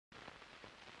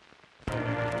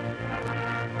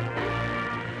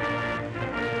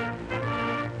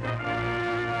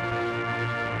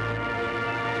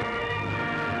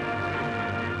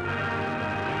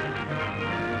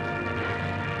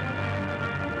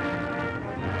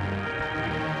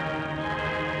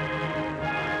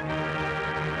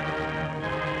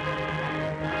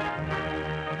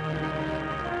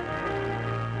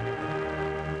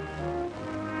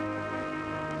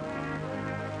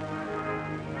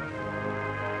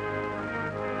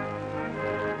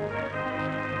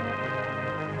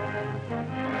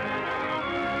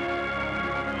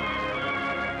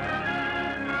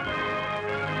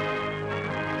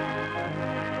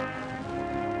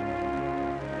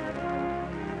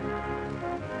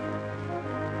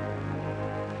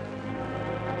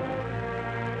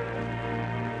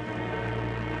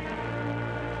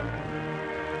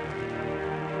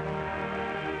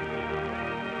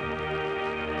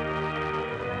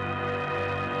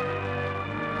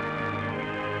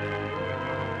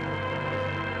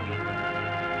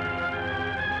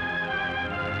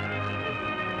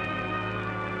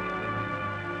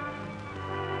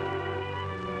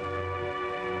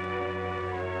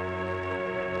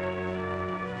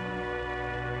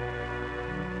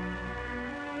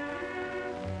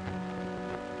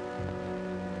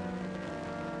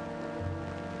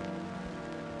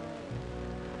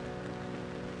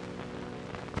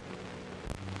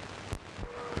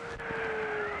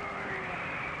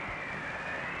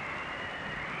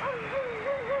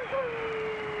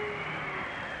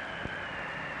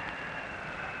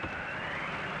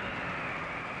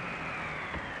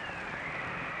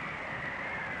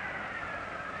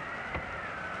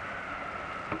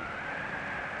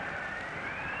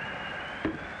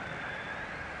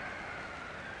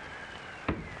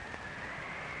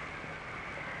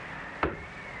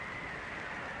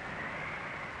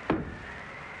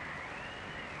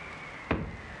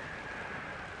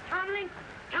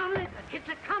It's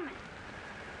a-coming.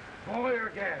 Boy or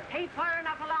gal? Ain't far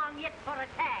enough along yet for a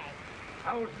tag.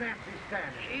 How's Nancy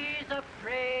standing? She's a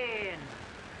praying.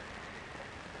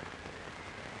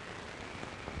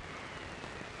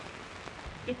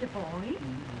 It's a boy.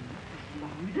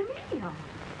 Lord of me.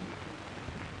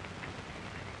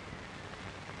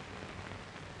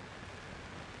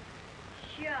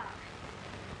 Shucks.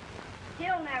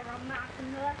 He'll never amount to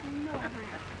nothing, no how.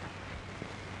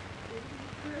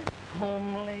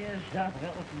 Homely as a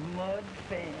little mud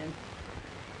fan.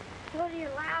 What are you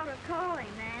allowed to call him,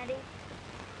 Addie?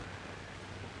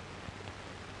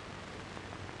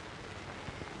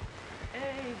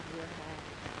 Abraham.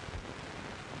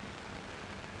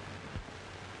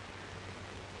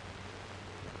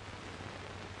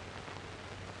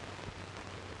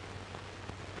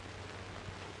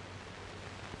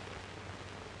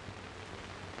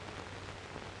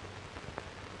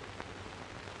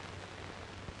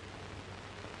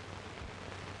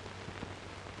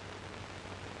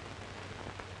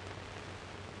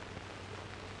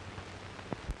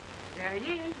 There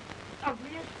he is,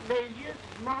 ugliest, laziest,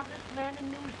 smartest man in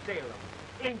New Salem.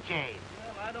 Ain't James?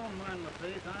 Well, I don't mind my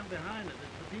face. I'm behind it.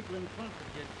 It's the people in front that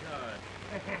get charged.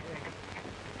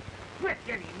 With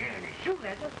any man in shoe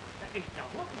leather, at least the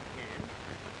hook can.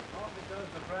 All because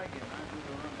the bragging, I do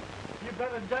the running. You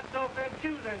better dust off that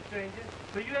shoe then, stranger,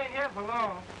 so you ain't here for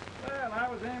long. Well, I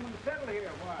was aiming to settle here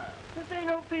a while. This ain't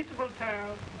no peaceable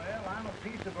town. Well, I'm a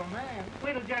peaceable man.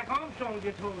 Wait till Jack Armstrong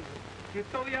gets hold of you. He'll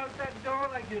throw you out that door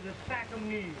like you're a sack of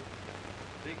meal.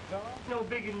 Big fella? No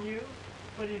bigger than you,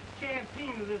 but he's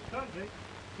champion of this country.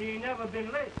 He ain't never been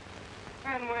late.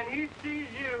 And when he sees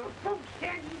you, Folks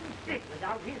can't even stick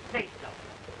without his say-so.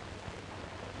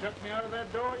 Shut me out of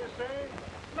that door, you say?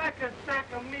 like a sack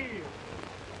of meal.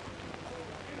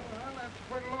 Well, that's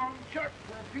a pretty long chart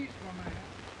for a peaceful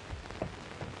man.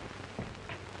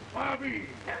 Bobby!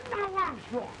 Now,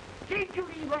 Armstrong, can't you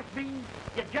leave us be?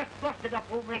 You just busted up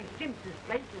over in Simpson's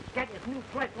place and scattered new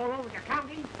flesh all over the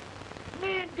county.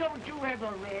 Man, don't you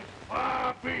ever rest.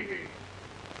 Bobby!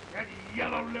 That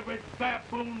yellow-livered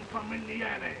baboon from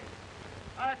Indiana.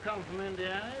 I come from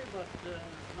Indiana, but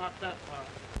not that far.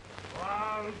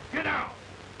 Well, get out.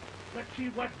 Let's see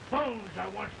what bones I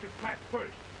wants to crack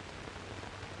first.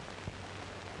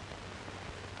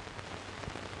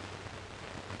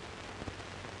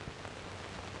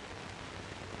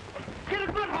 Get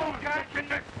a good hold, Jack, your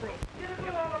neck broke. Get a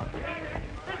good hold.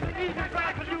 This is the easiest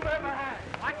rifle you ever had.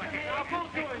 I'll pull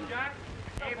to it, Jack.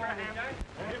 Abraham.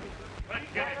 Let's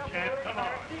get it, Jack. Come on.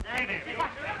 Get him. Get him,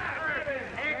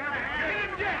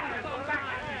 Jack. Get him, boy.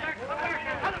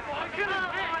 Get him.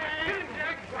 Get him,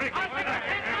 Jack. I'll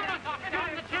take it.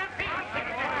 Get the champion.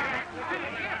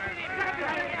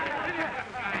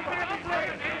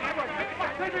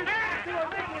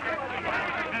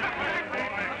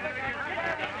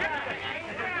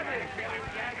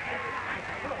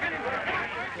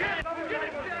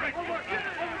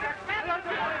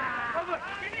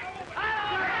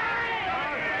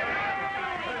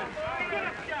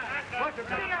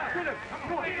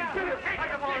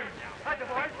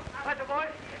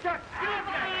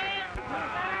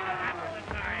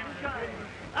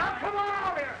 Come on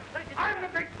out here! I'm the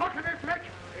big buck of this lick!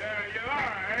 Yeah, you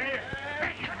are, eh?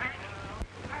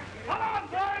 Come on,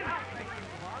 boys!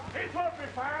 He's open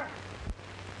fire!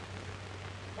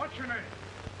 What's your name?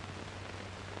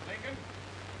 Lincoln?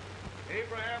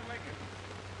 Abraham Lincoln.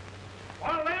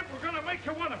 Well, Lamp, we're gonna make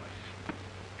you one of us.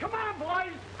 Come on,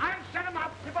 boys! I'll set him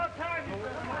up. It's about time.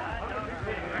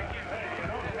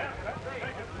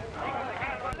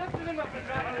 Lifting him up and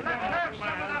let's have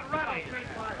some of that rattlesnake.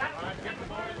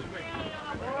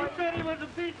 He said he was a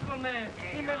peaceful man.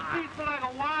 He was peaceful like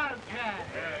a wildcat.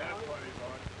 Yeah, that's what he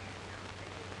was.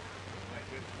 Like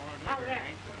this foreign How liquor. that?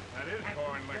 That is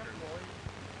foreign liquor.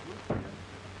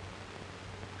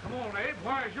 Come on, Abe.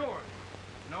 Why is yours?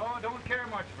 No, I don't care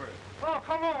much for it. Oh,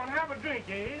 come on. Have a drink,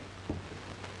 Abe.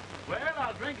 Well,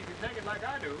 I'll drink if you take it like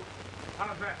I do.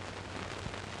 How's that?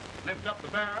 Lift up the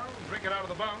barrel and drink it out of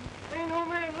the bung. Ain't no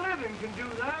man living can do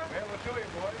that. Well, we'll show you,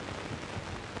 boys.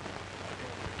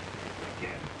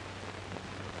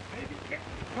 Maybe can't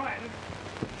be quiet.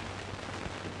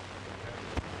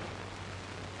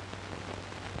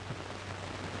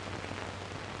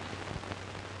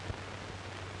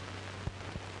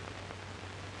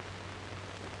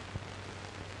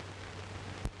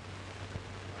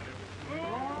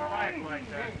 Like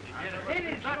that. It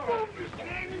is so. I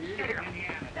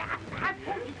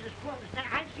told you this was that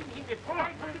I've seen him at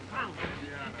 500 pounds.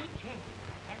 Each hand.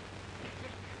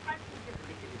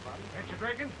 Ain't you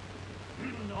drinking?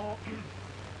 No.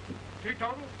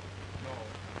 Teetotal?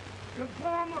 No.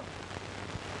 Informer?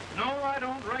 No, I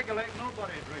don't regulate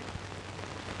nobody drinking.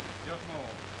 Just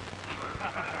more.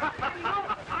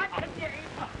 No, I can get it.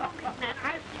 No, Miss Man,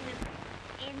 I've seen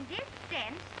it. In this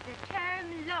sense, the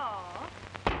term law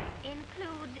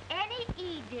includes any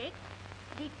edict,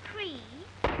 decree,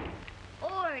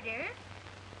 order,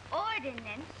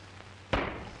 ordinance,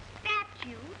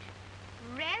 statute,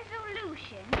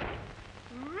 resolution,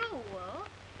 rule,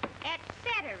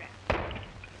 etc.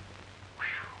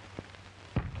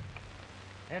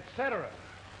 Etc.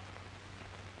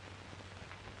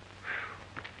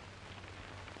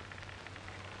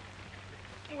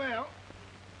 Well,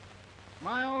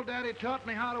 my old daddy taught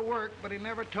me how to work, but he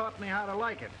never taught me how to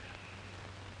like it.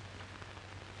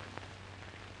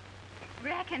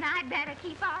 Reckon I'd better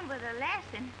keep on with the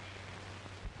lesson.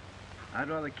 I'd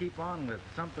rather keep on with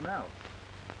something else.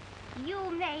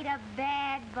 You made a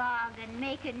bad bargain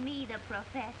making me the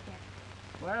professor.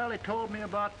 Well, he told me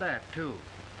about that, too.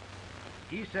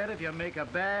 He said if you make a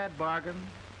bad bargain,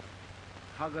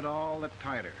 hug it all the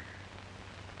tighter.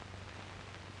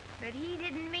 But he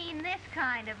didn't mean this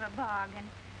kind of a bargain.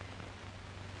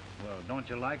 Well, don't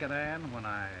you like it, Anne, when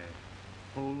I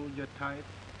hold you tight?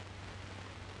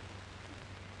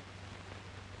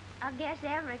 I guess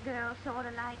every girl sort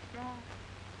of likes that.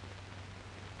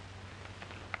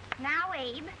 Now,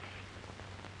 Abe,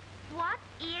 what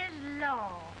is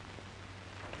law?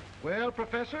 Well,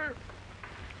 Professor,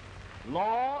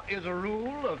 law is a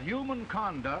rule of human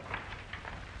conduct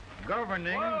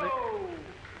governing Whoa!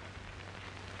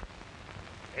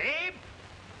 Abe,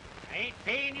 I ain't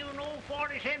paying you no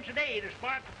 40 cents a day to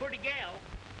spark a pretty gal.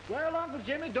 Well, Uncle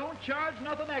Jimmy, don't charge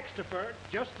nothing extra for it.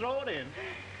 Just throw it in.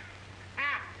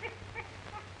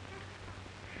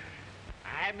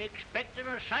 I'm expecting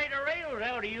a sight of rails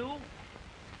out of you.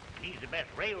 He's the best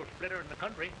rail splitter in the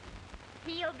country.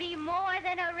 He'll be more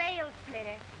than a rail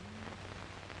splitter.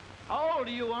 How old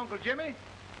are you, Uncle Jimmy?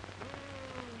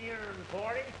 Nearer than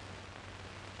 40.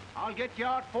 I'll get you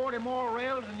out 40 more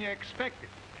rails than you expected.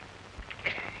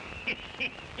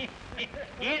 Get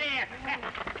in.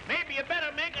 Maybe you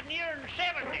better make it nearer than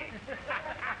 70.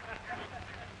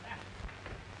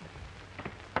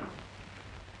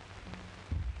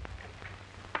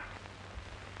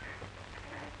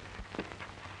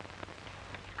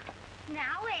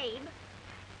 Now, Abe,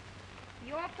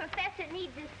 your professor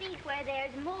needs a seat where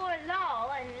there's more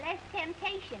law and less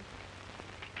temptation.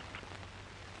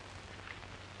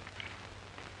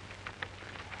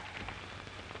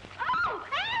 Oh,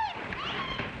 Abe!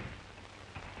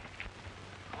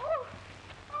 Oh, oh,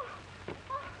 oh,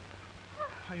 oh.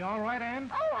 Are you all right, Anne?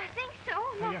 Oh, I think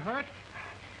so. Are you hurt?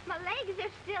 My legs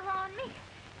are still on me. It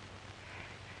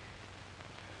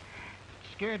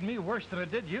scared me worse than it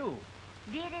did you.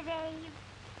 Did it, Abe?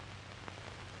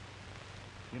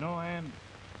 You know, Anne,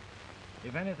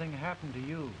 if anything happened to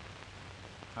you,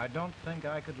 I don't think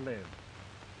I could live.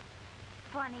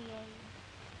 Funny, Abe.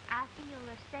 I feel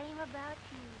the same about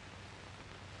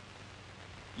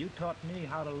you. You taught me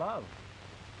how to love.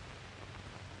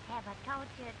 Have I taught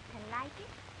you to like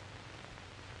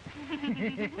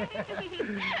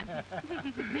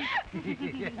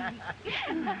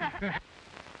it?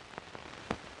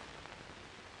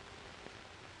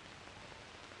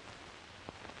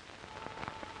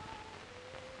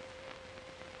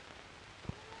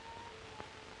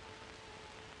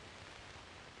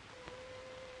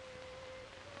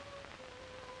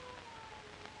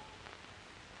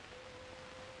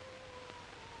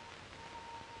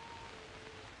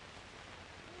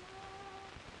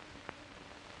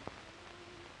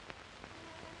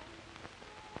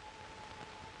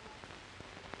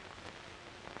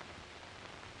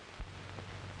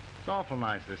 It's awful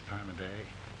nice this time of day.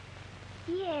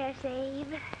 Yes,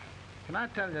 Abe. Can I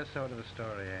tell you sort of a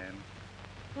story, Anne?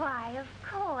 Why, of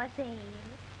course, Abe.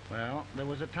 Well, there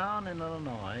was a town in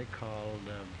Illinois called,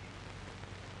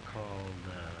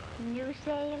 New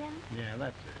Salem? yeah,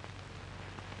 that's it.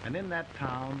 And in that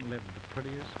town lived the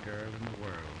prettiest girl in the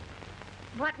world,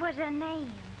 What was her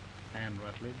name? Anne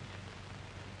Rutledge.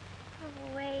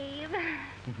 Oh, Abe.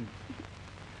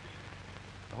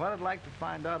 What I'd like to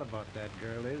find out about that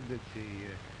girl is,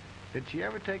 did she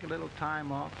ever take a little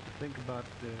time off to think about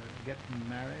getting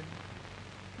married?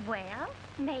 Well,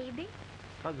 maybe.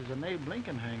 Because there's an Abe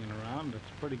Lincoln hanging around that's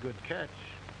a pretty good catch.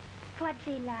 What's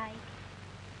he like?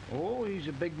 Oh, he's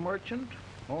a big merchant,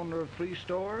 owner of 3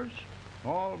 stores,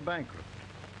 all bankrupt.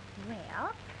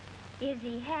 Well, is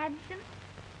he handsome?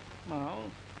 Well,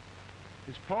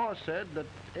 his pa said that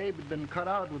Abe had been cut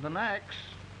out with an axe.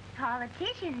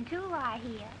 Politician, too, I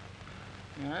hear.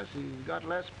 Yes, he's got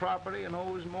less property and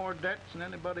owes more debts than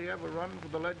anybody ever run for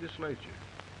the legislature.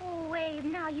 Oh, Abe,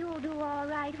 now you'll do all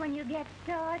right when you get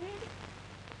started.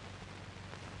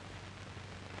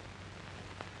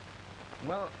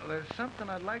 Well, there's something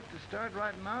I'd like to start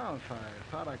right now if I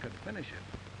thought I could finish it.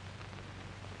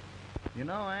 You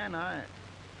know, Ann,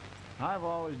 I've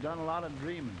always done a lot of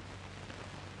dreaming.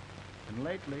 And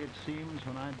lately it seems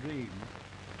when I dream,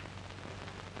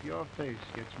 your face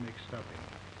gets mixed up in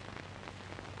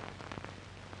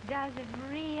it. Does it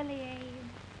really, Abe?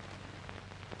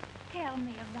 Tell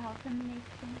me about the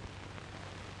mixing.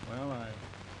 Well, I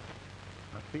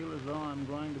feel as though I'm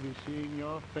going to be seeing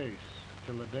your face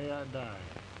till the day I die.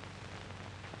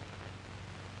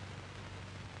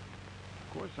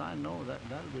 Of course, I know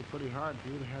that'll be pretty hard for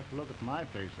you to have to look at my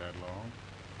face that long.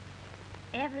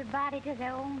 Everybody to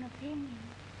their own opinion.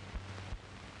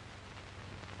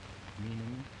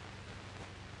 Meaning?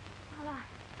 Well,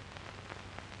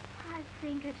 I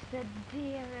think it's the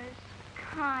dearest,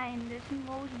 kindest,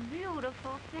 most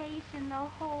beautiful face in the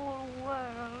whole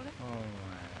world. Oh,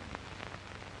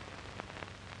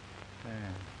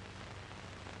 Ann.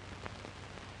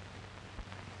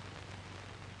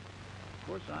 Of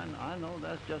course, I know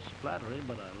that's just flattery,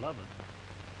 but I love it.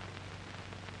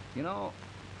 You know,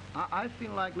 I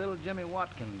feel like little Jimmy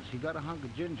Watkins. He got a hunk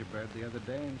of gingerbread the other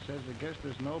day and says, I guess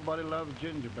there's nobody loves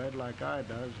gingerbread like I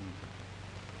does, and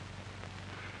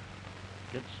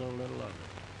gets so little of it.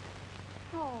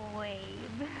 Oh,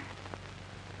 Abe.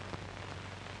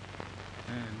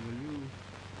 And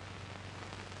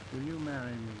will you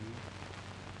marry me?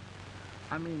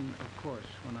 I mean, of course,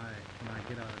 when I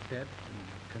get out of debt and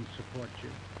can support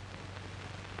you.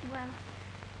 Well,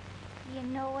 you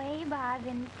know, Abe, I've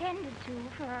intended to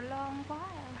for a long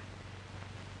while.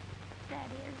 That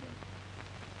is,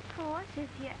 of course, if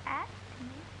you ask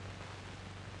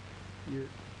me.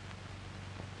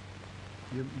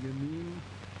 You mean?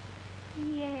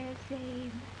 Yes,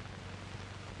 Abe.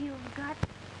 You've got...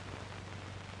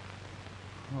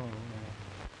 Oh,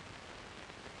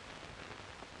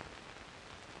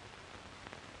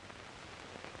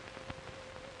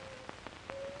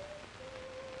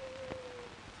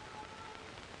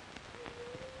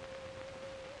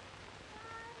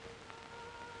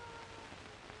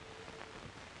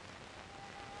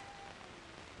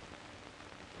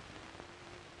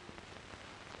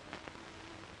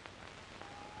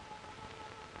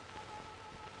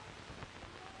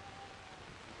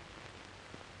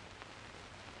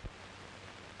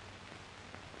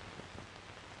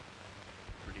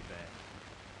 Pretty bad.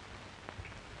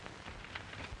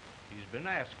 He's been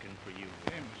asking for you.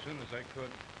 Came as soon as I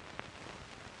could.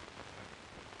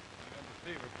 I got the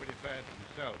fever pretty bad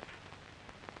myself.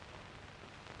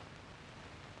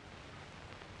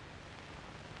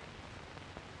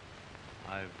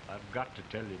 I've got to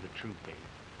tell you the truth,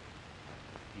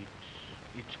 Abe.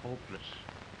 It's hopeless.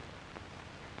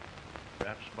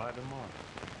 Perhaps by tomorrow.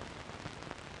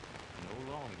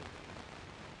 No longer.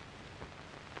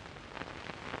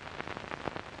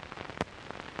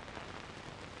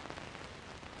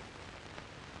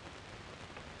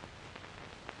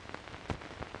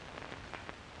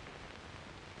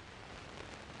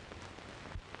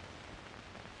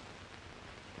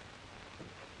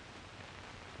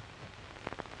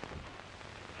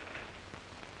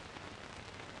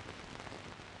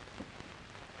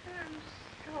 I'm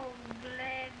so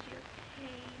glad you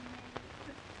came,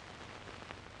 Abe.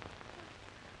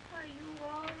 Are you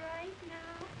all right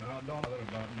now? Now, don't bother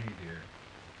about me, dear.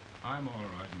 I'm all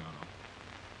right now.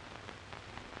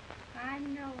 I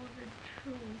know the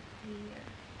truth, dear.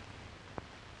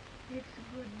 It's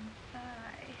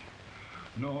goodbye.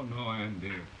 No, Ann,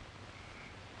 dear.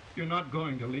 You're not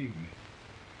going to leave me.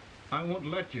 I won't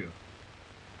let you.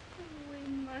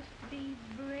 We must be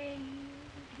brave,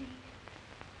 dear.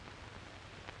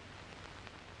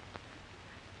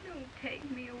 Don't take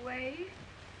me away.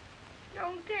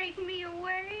 Don't take me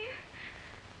away.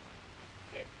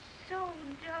 It's so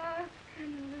dark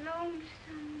and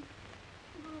lonesome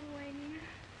going.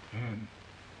 Ann,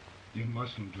 you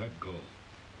mustn't let go.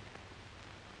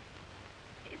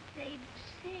 If they'd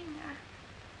sing,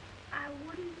 I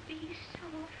wouldn't be so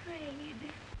afraid.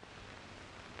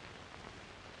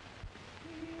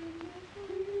 In the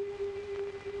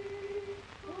sweet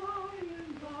by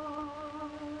and by,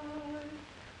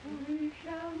 we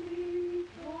shall meet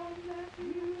on that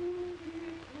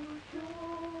beautiful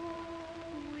shore.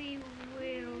 We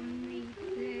will meet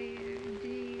there,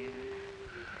 dear.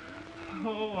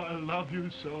 Oh, I love you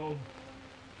so.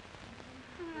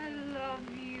 I love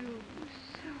you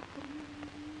so.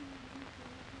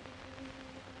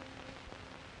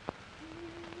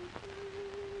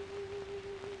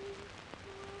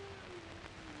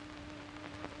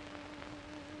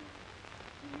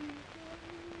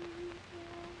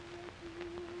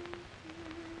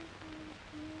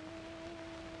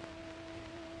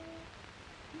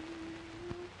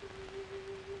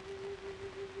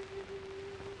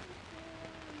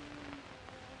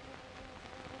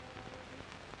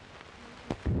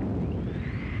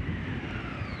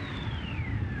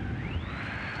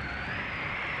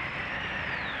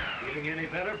 looking any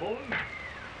better, Boone?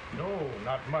 No,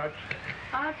 not much.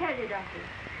 I'll tell you, Doctor.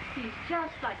 He's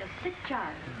just like a sick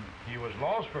child. He was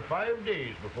lost for 5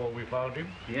 days before we found him.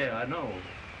 Yeah, I know.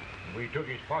 We took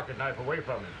his pocket knife away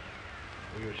from him.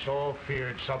 We were so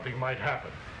feared something might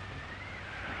happen.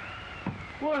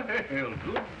 Well,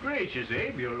 good gracious,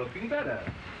 Abe, you're looking better.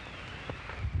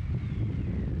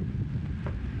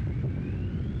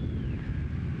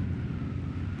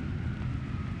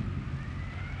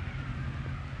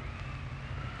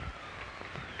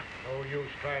 No use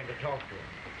trying to talk to him.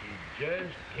 He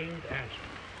just can't answer.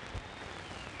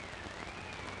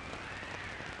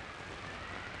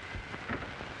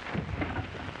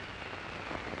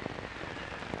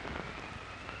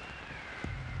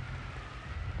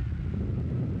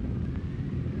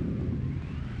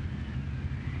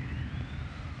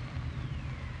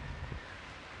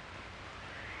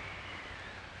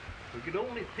 We could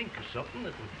only think of something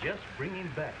that would just bring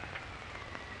him back.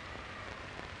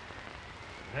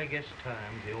 I guess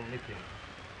time's the only thing.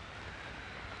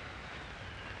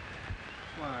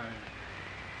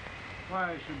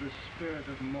 Why should the spirit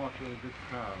of mortal be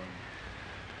proud?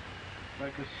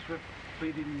 Like a swift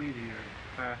fleeting meteor,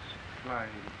 fast flying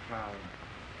cloud.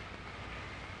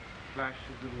 Flash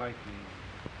of the lightning,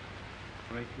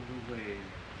 break of the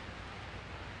wave.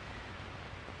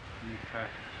 And he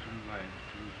passes from life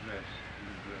to his rest in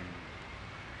the grave.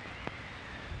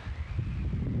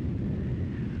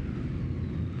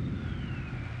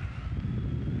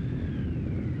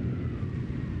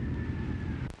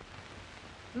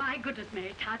 My goodness,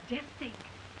 Mary Todd, just think.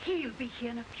 He'll be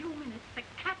here in a few minutes. The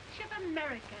catch of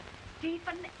America,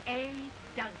 Stephen A.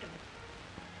 Douglas.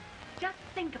 Just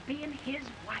think of being his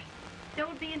wife.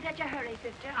 Don't be in such a hurry,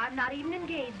 sister. I'm not even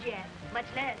engaged yet, much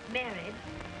less married.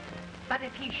 But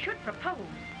if he should propose...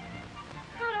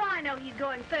 How do I know he's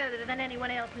going further than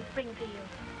anyone else in Springfield?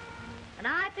 When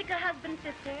I pick a husband,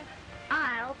 sister,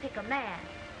 I'll pick a man.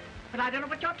 But I don't know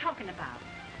what you're talking about.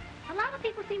 A lot of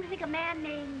people seem to think a man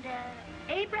named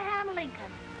Abraham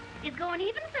Lincoln is going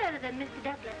even further than Mr.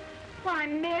 Douglas. Why,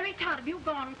 Mary Todd, have you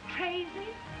gone crazy?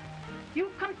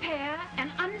 You compare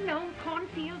an unknown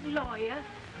cornfield lawyer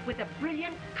with a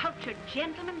brilliant, cultured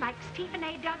gentleman like Stephen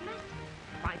A. Douglas?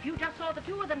 Why, if you just saw the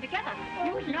two of them together,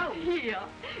 you'd know. Here,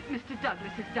 Mr.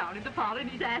 Douglas is down in the parlor and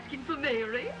he's asking for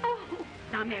Mary. Oh.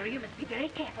 Now, Mary, you must be very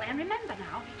careful. And remember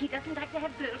now, he doesn't like to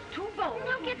have girls too bold.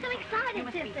 Don't get so excited,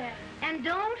 sister. And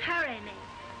don't hurry me.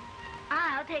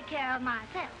 I'll take care of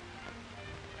myself.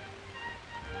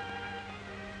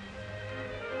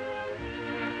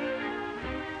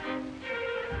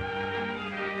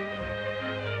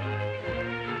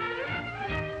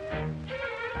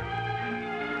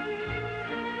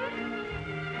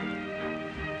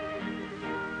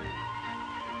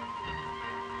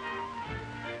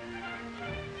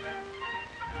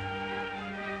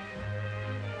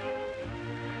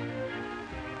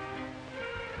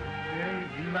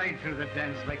 Right through the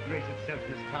dance like grace itself,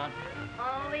 Miss Todd.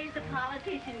 Always the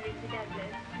politician, Mr.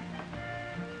 Douglas.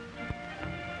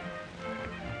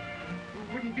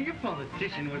 Wouldn't be a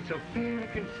politician with so fair a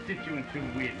constituent to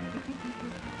win.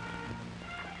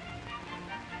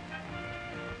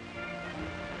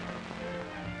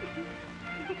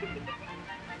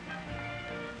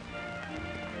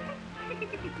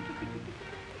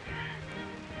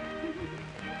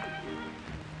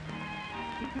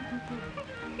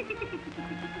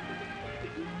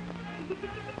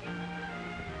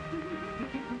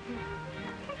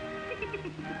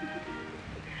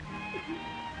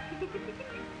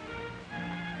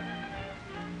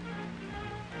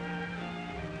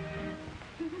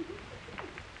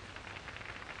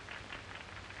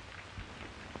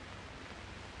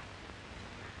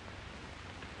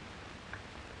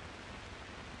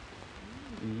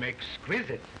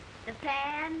 Exquisite. The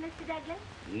fan, Mr. Douglas?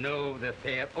 No, the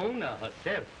fair owner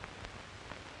herself.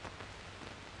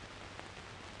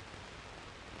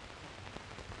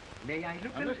 May I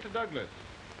look Mr. Douglas,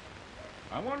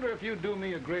 I wonder if you'd do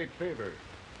me a great favor.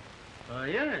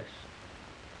 Yes.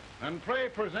 And pray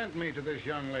present me to this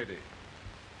young lady.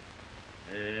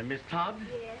 Miss Todd?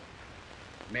 Yes.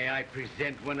 May I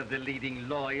present one of the leading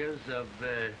lawyers of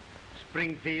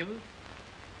Springfield,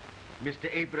 Mr.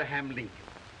 Abraham Lincoln.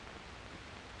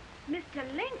 Mr.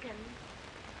 Lincoln?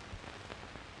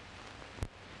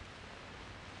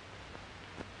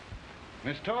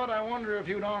 Miss Todd, I wonder if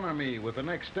you'd honor me with the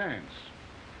next dance.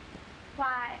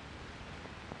 Why,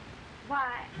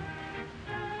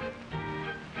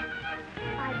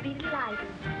 I'd be delighted.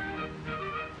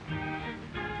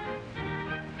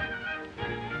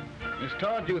 Miss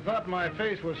Todd, you thought my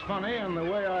face was funny and the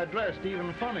way I dressed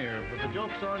even funnier, but the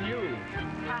joke's on you.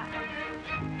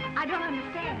 I don't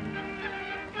understand.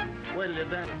 Wait till you're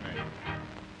done with me.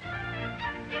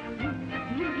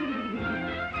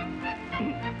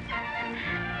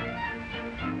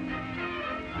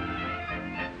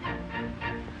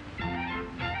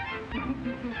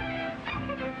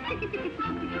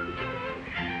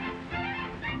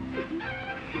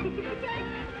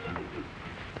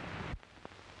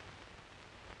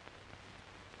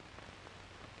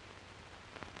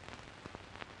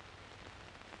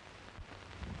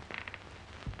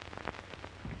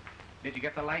 Did you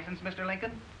get the license, Mr.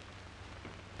 Lincoln?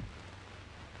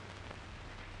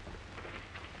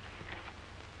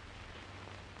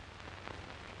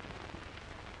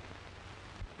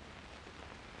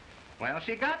 Well,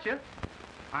 she got you.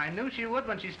 I knew she would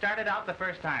when she started out the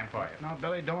first time for you. Now,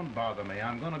 Billy, don't bother me.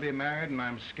 I'm going to be married, and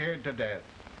I'm scared to death.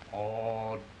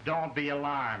 Oh, don't be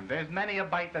alarmed. There's many a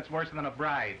bite that's worse than a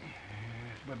bride.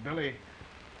 Yes, but, Billy,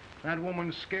 that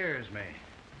woman scares me.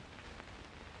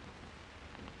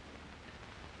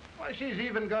 Why, she's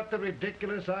even got the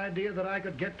ridiculous idea that I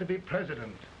could get to be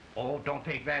president. Oh, don't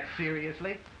take that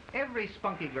seriously. Every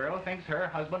spunky girl thinks her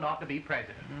husband ought to be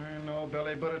president. I know,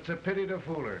 Billy, but it's a pity to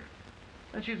fool her.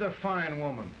 And she's a fine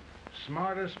woman.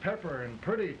 Smart as pepper and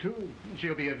pretty, too.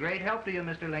 She'll be a great help to you,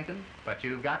 Mr. Lincoln. But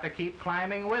you've got to keep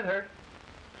climbing with her.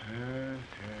 Yes,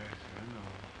 yes, I know.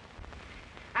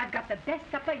 I've got the best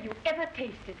supper you ever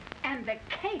tasted. And the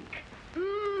cake.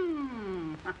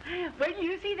 Mmm. Wait till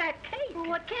you see that cake. Well,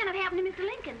 what can have happened to Mr.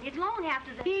 Lincoln? It's long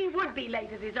after the... He would be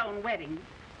late at his own wedding.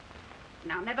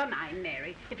 Now, never mind,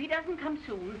 Mary. If he doesn't come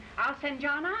soon, I'll send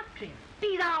John after him.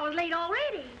 He's hours late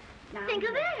already. Now, Think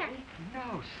of that.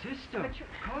 No, sister.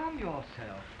 Calm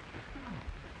yourself.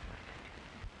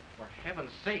 For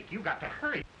heaven's sake, you got to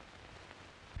hurry.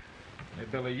 Hey,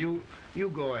 Billy, you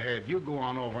go ahead. You go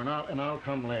on over, and I'll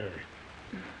come later.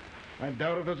 I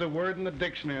doubt if there's a word in the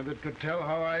dictionary that could tell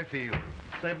how I feel.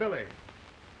 Say, Billy,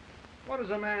 what does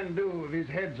a man do if his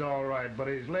head's all right, but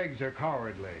his legs are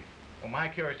cowardly? Well, my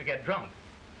cure is to get drunk.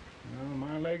 Well,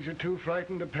 my legs are too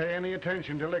frightened to pay any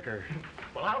attention to liquor.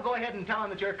 Well, I'll go ahead and tell him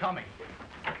that you're coming.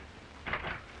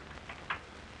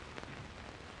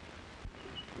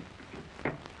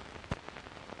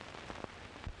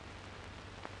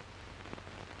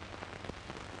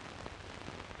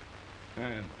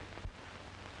 And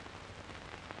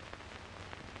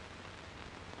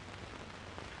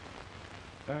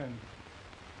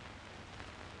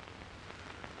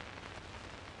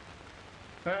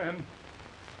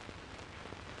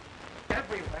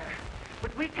Everywhere.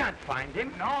 But we can't find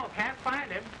him. No, can't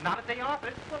find him. Not at the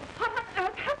office. Well, what on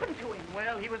earth happened to him?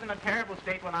 Well, he was in a terrible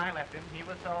state when I left him. He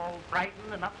was so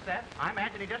frightened and upset. I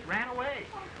imagine he just ran away.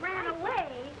 Ran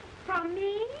away from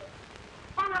me?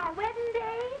 On our wedding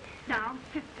day? Now,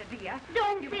 sister dear.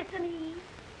 Don't listen to me.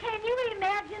 Can you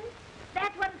imagine?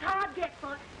 That's what it's hard gets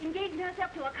for engaging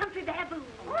herself to a country baboon.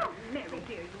 Oh, Mary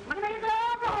dear, you Give me his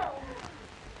all go home.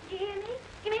 You hear me?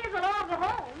 Give me his all go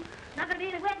home. Not gonna be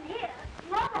any wedding here.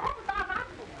 You all go home as far as I'm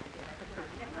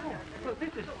concerned. Well,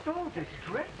 this is so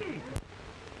distressing.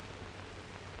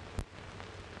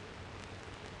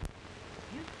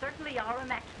 You certainly are a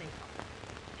matchmaker.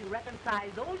 To reconcile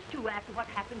those two after what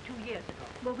happened 2 years ago.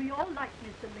 Well, we all like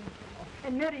Mr. Lincoln,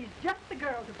 and Mary's just the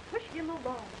girl to push him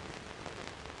along.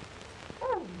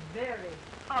 Oh, Mary,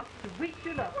 how sweet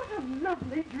you look. What a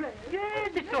lovely dress. Yes,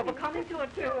 it's overcoming to a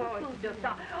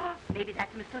maybe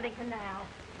that's Mr. Lincoln now.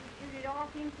 It all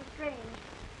seems so strange,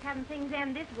 having things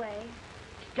end this way.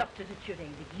 It's just as it should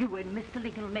end. You and Mr.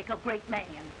 Lincoln will make a great man.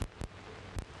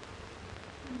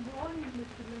 Good morning,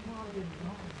 Mr. Lincoln.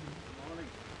 morning.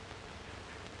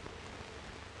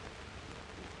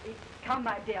 Come,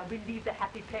 my dear, we'll leave the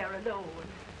happy pair alone.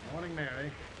 Morning,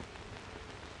 Mary.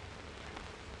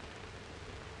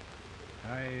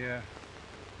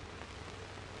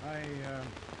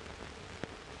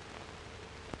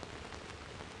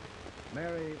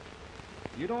 Mary,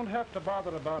 you don't have to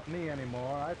bother about me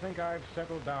anymore. I think I've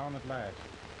settled down at last.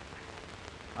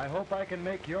 I hope I can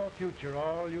make your future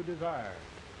all you desire.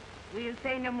 We'll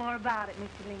say no more about it,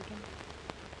 Mr. Lincoln.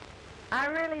 I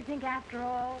really think, after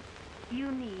all,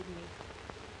 you need me.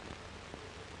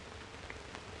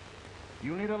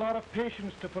 You need a lot of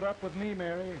patience to put up with me,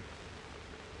 Mary.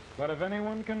 But if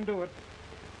anyone can do it,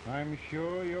 I'm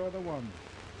sure you're the one.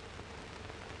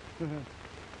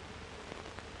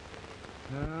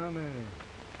 Ah, Mary.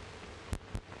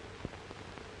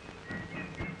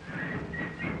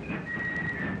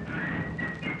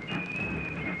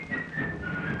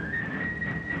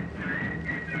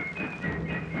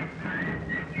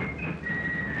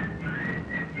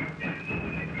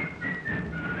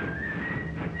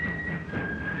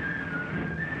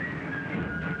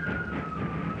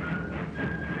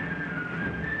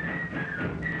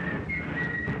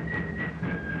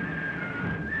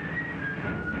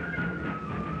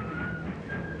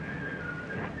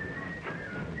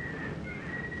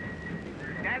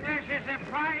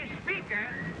 try speaker,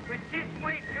 but just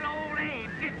wait till old Abe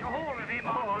gets a hold of him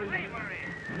on slavery.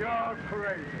 You're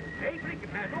crazy. Abe Lincoln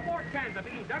had no more chance of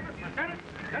being Douglas for Senate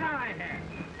than I had.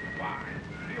 Why,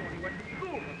 he only went to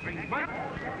school for 3 months.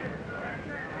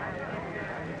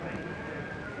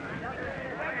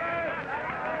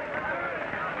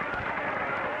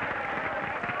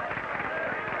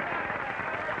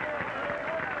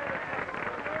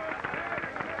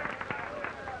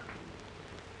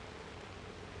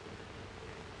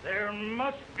 There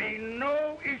must be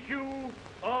no issue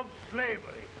of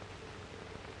slavery.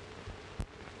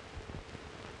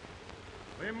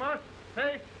 We must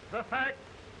face the fact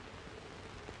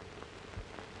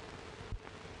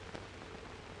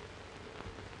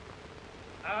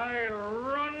I'll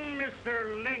run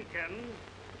Mr. Lincoln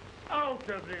out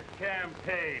of this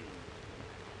campaign.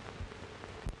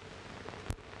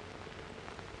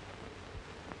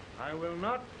 I will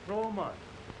not throw mud.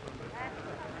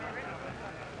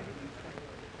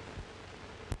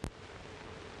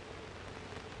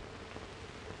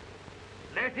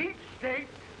 Let each state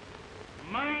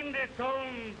mind its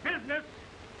own business,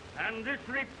 and this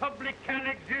republic can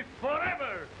exist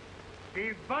forever,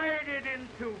 divided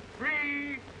into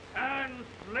free and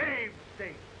slave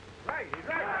states. Right, he's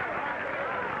right.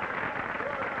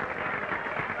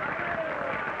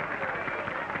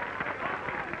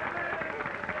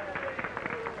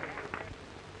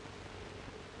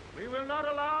 We will not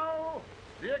allow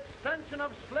the extension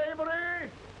of slavery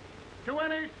to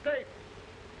any state.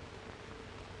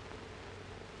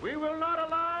 We will not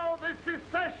allow the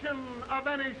secession of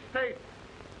any state.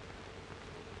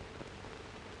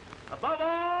 Above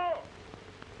all,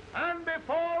 and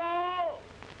before all,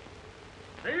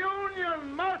 the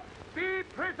Union must be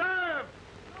preserved.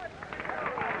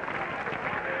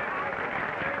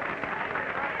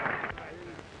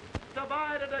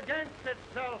 Divided against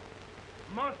itself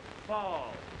must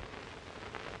fall.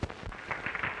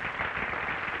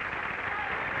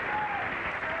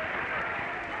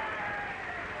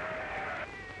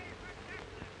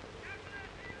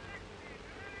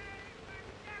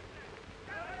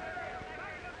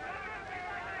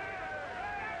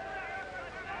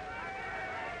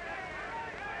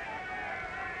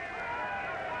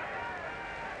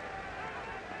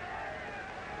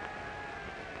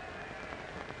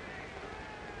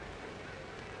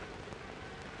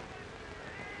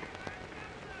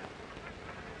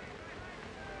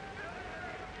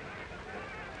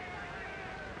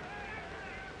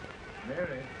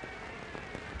 Mary.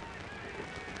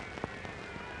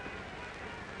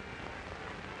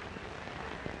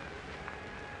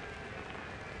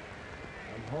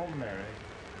 I'm home, Mary.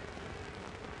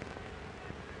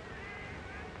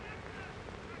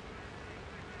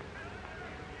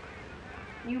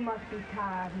 You must be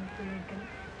tired, Mr. Lincoln.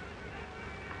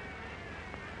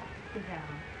 Sit down.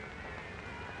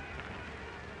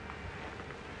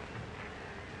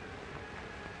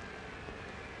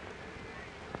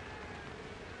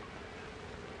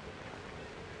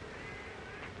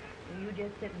 You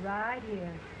just sit right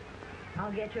here.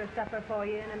 I'll get your supper for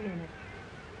you in a minute.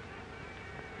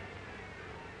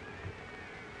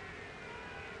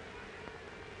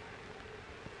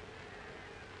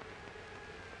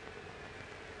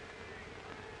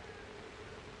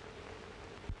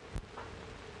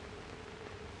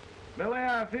 Billy,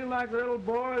 I feel like the little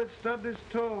boy that stubbed his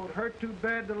toe. It hurt too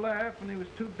bad to laugh and he was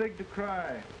too big to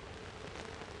cry.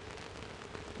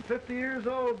 I'm 50 years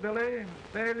old, Billy.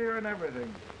 Failure and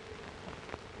everything.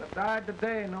 If I died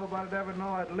today, nobody'd ever know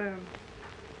I'd lived.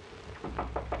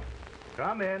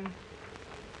 Come in.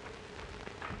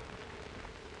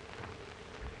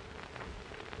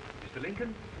 Mr.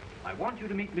 Lincoln, I want you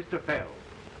to meet Mr. Fell,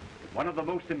 one of the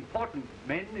most important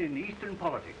men in Eastern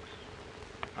politics.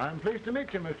 I'm pleased to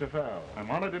meet you, Mr. Fell.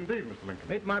 I'm honored indeed, Mr. Lincoln.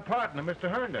 Meet my partner, Mr.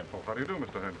 Herndon. Oh, how do you do,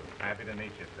 Mr. Herndon? Happy to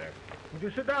meet you, sir. Would you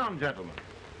sit down, gentlemen?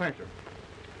 Thank you.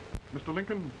 Mr.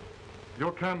 Lincoln,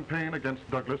 your campaign against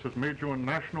Douglas has made you a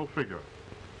national figure.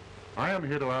 I am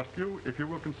here to ask you if you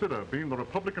will consider being the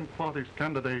Republican Party's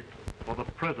candidate for the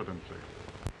presidency.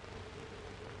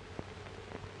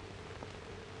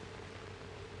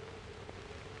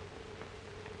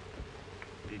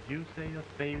 Did you say a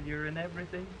failure in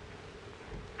everything?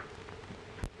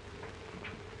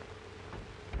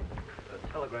 A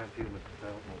telegram for you, Mr.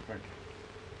 Fell. Oh, thank you.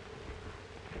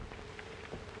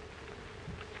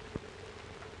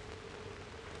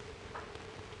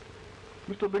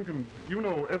 Mr. Lincoln, you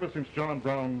know ever since John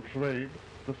Brown was raised,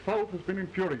 the South has been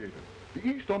infuriated, the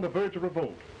East on the verge of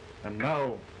revolt, and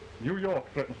now New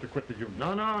York threatens to quit the Union.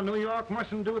 No, New York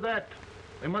mustn't do that.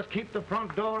 They must keep the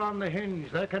front door on the hinge.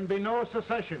 There can be no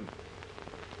secession.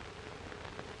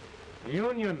 The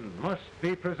Union must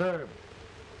be preserved.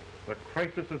 The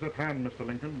crisis is at hand, Mr.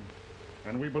 Lincoln,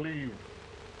 and we believe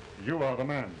you are the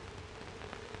man.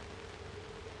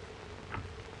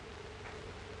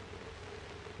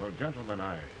 Well, gentlemen,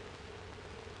 I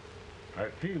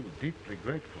feel deeply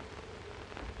grateful.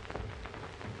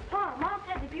 Pa, Mom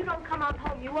says if you don't come out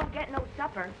home, you won't get no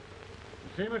supper.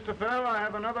 You see, Mr. Fell, I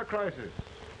have another crisis.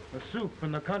 The soup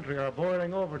and the country are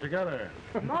boiling over together.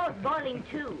 Ma's boiling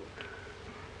too.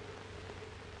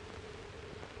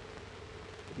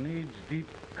 It needs deep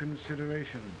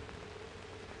consideration.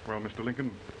 Well, Mr.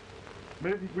 Lincoln,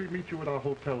 maybe we meet you at our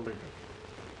hotel later.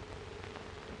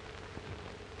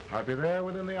 I'll be there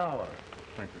within the hour.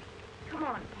 Thank you. Come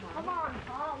on, Pa. Come on,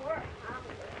 Pa. We're out.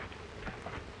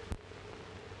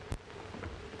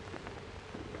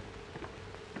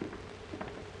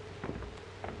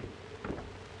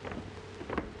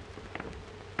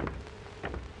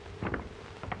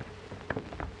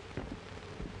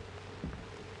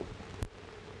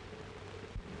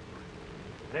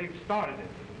 They've started it.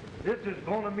 This is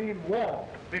going to mean war.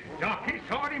 The jockey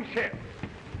saw it himself.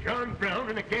 John Brown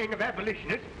and a gang of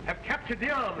abolitionists have captured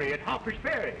the armory at Harper's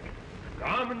Ferry. They're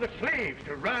arming the slaves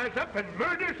to rise up and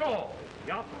murder us all.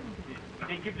 Yup.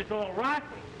 They give us all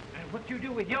rifles. And what you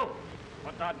do with yours?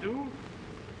 What I do?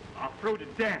 I'll throw the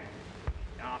dam.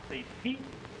 Now, if they see,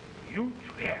 you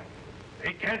swear.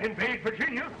 They can't invade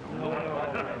Virginia.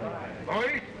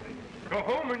 Boys, go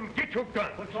home and get your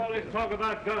guns. What's all this talk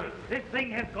about guns? This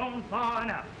thing has gone far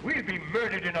enough. We'll be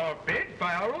murdered in our bed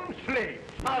by our own slaves.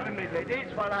 Pardon me,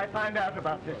 ladies, while I find out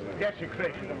about this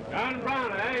desecration. John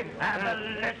Brown, eh?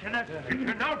 Abolitionists.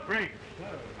 It's an outrage.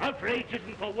 Outrage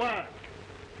isn't the word.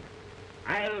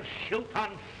 I'll shoot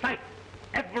on sight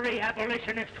every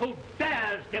abolitionist who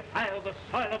dares defile the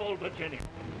soil of old Virginia.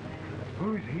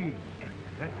 Who's he?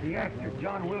 That's the actor,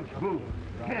 John Wilkes Booth.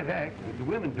 Can't act. The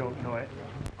women don't know it.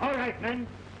 All right, men.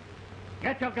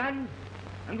 Get your guns,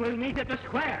 and we'll meet at the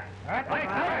square. At the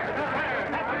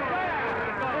square!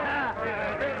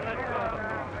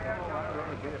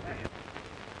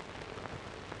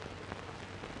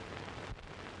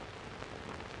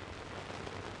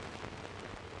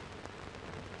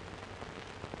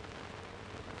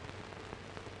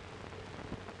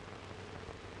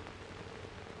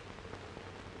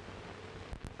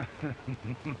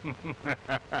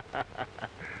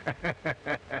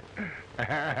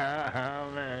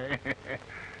 Mary.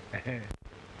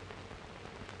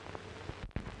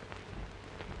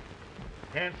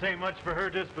 Can't say much for her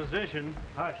disposition.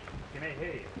 Hush. Can I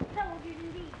hear you? Soldiers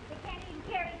indeed. They can't even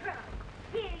carry drums.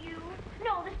 Here, you.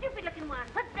 No, the stupid-looking one.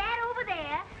 Put that over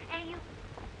there, and you...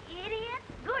 Idiot.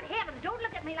 Good heavens, don't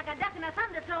look at me like a duck in a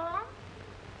thunderstorm.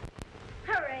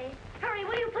 Hurry. Hurry,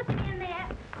 will you put them in there?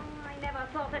 Oh, I never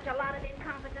saw such a lot of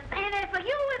incompetence. And as for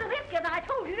you with the whiskers, I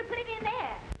told you to put it in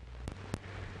there.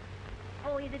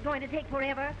 Oh, is it going to take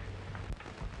forever?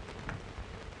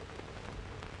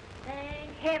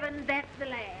 Thank heaven that's the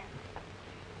last.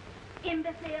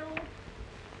 Imbeciles.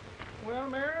 Well,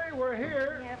 Mary, we're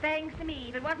here. Yeah, thanks to me.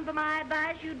 If it wasn't for my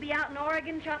advice, you'd be out in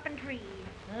Oregon chopping trees.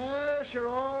 Yes, you're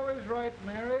always right,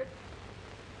 Mary.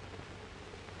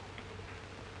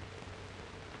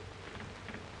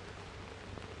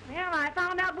 Well, I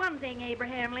found out one thing,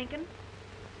 Abraham Lincoln.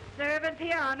 Servants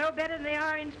here are no better than they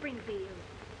are in Springfield.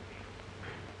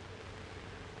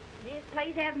 This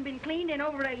place hasn't been cleaned in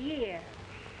over a year.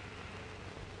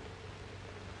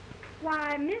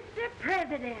 Why, Mr.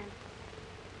 President.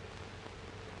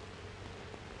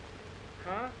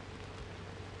 Huh?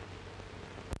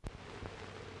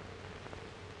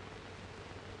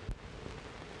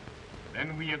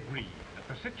 Then we agree that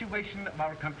the situation of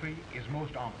our country is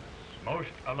most ominous. Most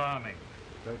alarming.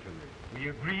 Certainly. We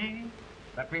agree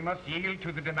that we must yield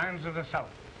to the demands of the South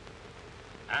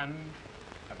and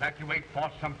evacuate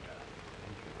Fort Sumter.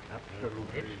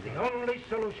 Absolutely. It's the only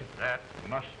solution. That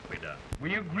must be done.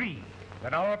 We agree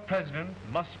that our president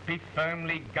must be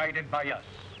firmly guided by us.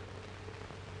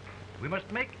 We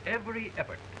must make every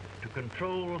effort to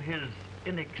control his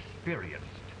inexperienced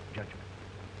judgment.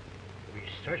 We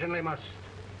certainly must.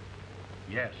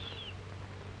 Yes.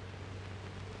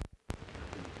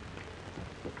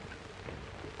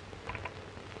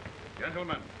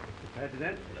 Gentlemen.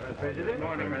 President. Good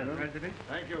morning, Mr. President.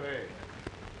 Thank you, Hay.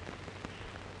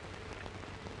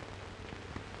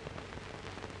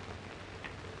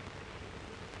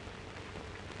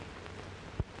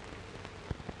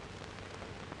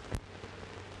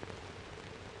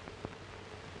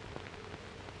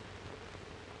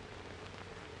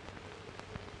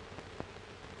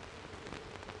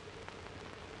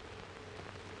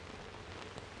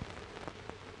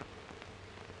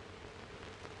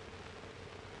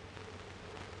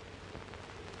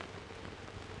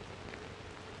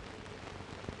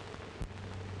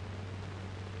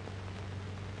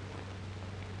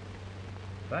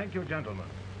 Thank you, gentlemen.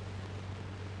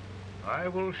 I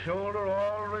will shoulder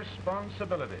all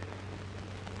responsibility.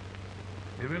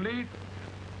 The relief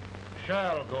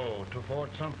shall go to Fort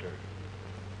Sumter.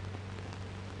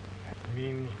 That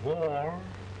means war.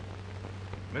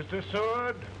 Mr.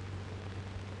 Seward,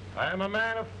 I am a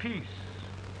man of peace.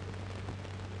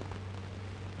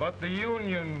 But the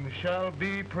Union shall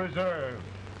be preserved.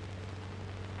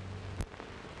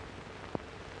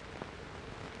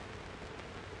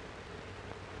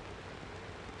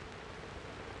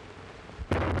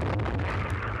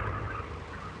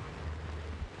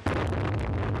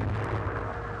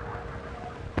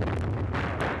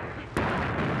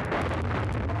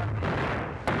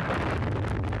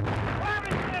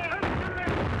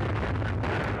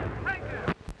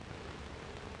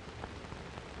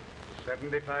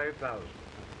 $75,000.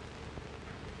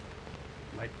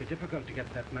 Might be difficult to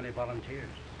get that many volunteers.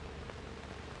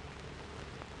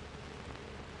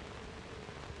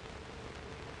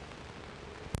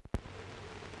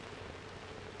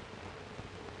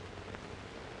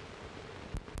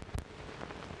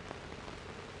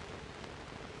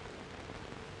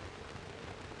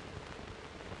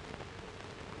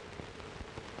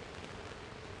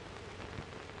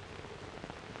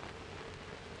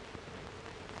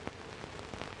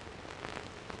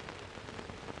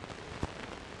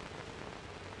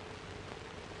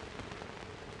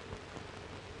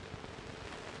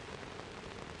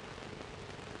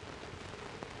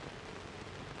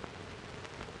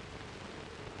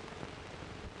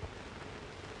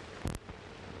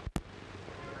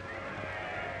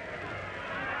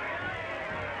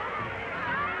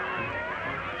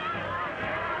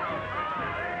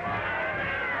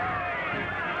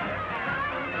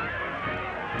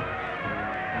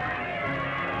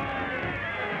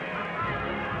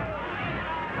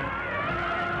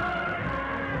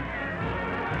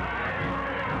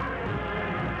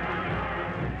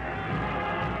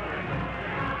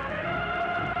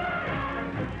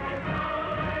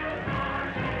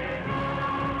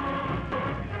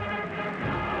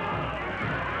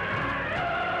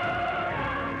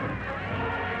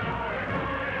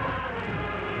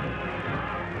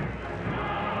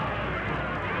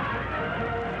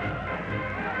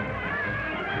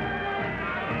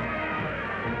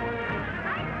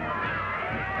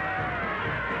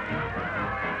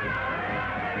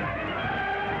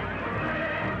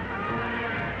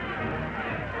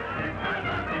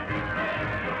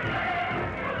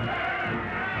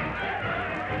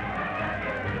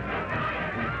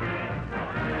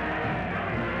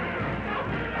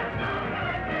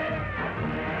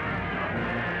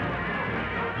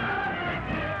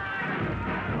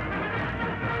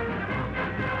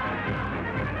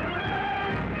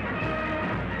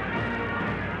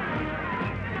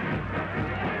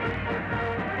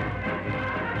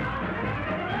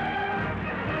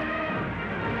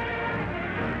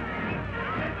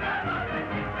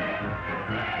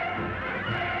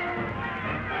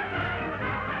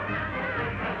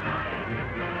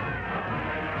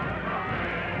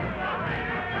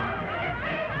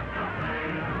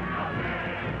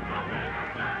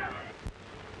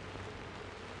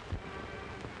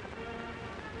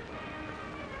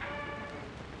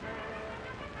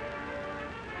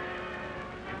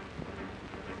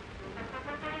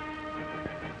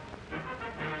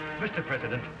 Mr.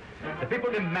 President, the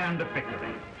people demand a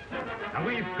victory. And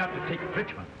we've got to take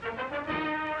Richmond.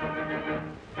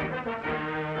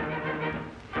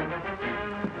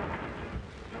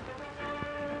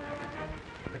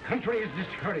 The country is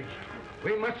discouraged.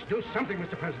 We must do something,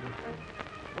 Mr. President.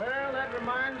 Well, that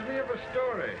reminds me of a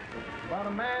story about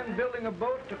a man building a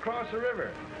boat to cross a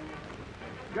river.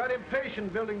 Got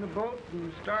impatient building the boat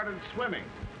and started swimming.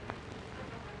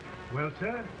 Well,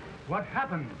 sir, what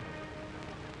happened?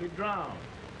 He drowned.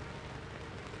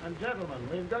 And gentlemen,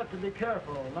 we've got to be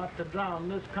careful not to drown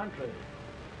this country.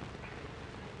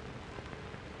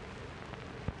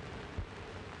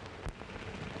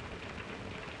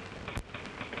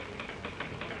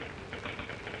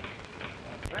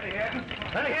 Ready here.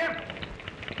 Ready here.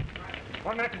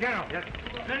 1 minute to General. Yes.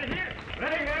 Ready here.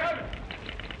 Ready here.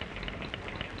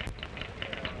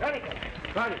 Ready.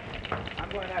 Ready. I'm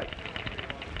going out.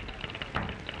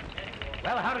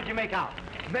 Well, how did you make out?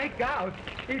 Make out?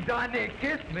 He darn near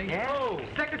kissed me. Yeah? Oh,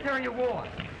 Secretary of War.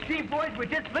 See, boys, we're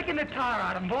just licking the tar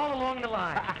out of him all along the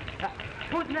line.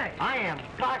 Who's next? I am.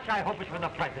 Gosh, I hope it's for the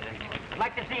President. I'd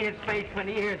like to see his face when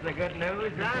he hears the good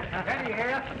news, huh? Ready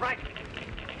here. Right.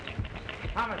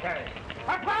 Commissary.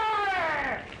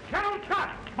 Fire! General Scott!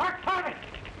 Mark target!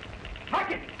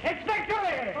 Mark it! It's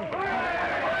victory!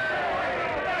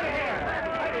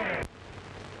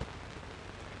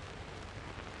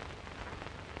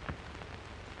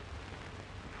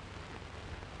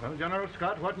 Well, General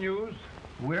Scott, what news?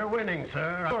 We're winning,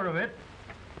 sir. I'm sure of it.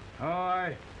 Oh,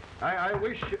 I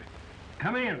wish...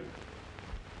 Come in.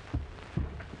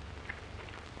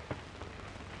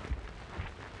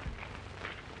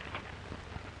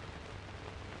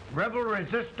 Rebel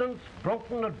resistance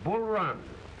broken at Bull Run.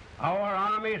 Our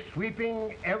army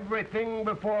sweeping everything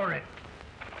before it.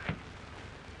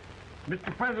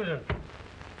 Mr. President,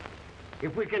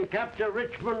 if we can capture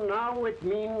Richmond now, it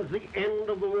means the end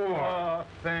of the war. Oh,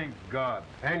 thank God.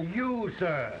 And you,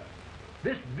 sir,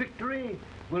 this victory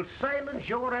will silence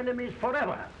your enemies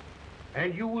forever.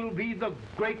 And you will be the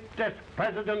greatest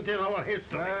president in our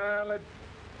history. Well,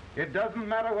 it doesn't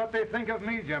matter what they think of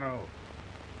me, General.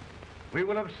 We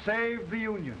will have saved the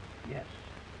Union. Yes.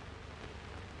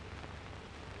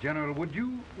 General, would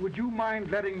you mind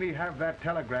letting me have that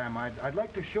telegram? I'd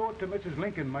like to show it to Mrs.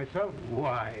 Lincoln myself.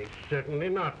 Why, certainly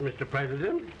not, Mr.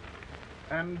 President.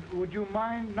 And would you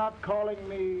mind not calling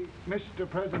me Mr.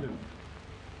 President?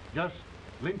 Just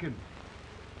Lincoln.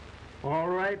 All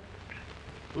right,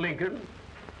 Lincoln.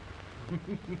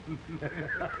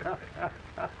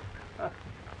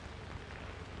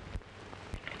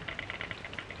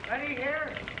 Ready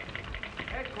here?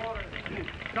 Headquarters.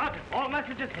 Scott, all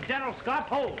messages for General Scott,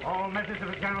 hold. All messages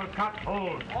for General Scott,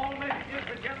 hold. All messages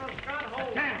for General Scott,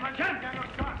 hold. Attention! General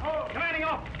Scott, hold. Commanding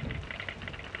officer.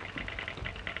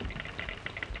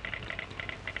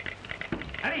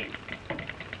 Ready?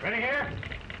 Ready here?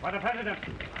 For the President.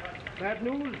 Bad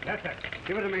news? Yes, sir.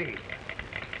 Give it to me.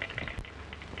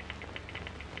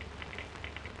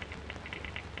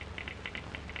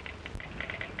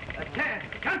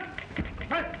 Attention!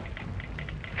 President.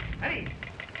 Ready?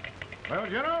 Well,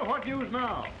 General, what news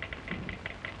now?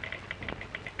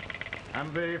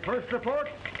 And the first report?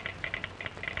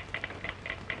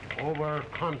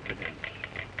 Overconfidence.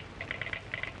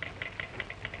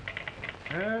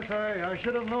 Yes, I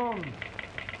should have known.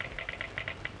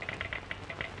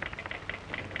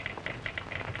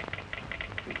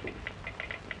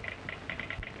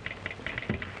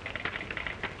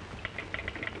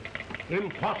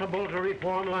 Impossible to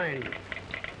reform lines.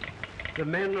 The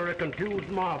men are a confused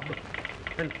mob,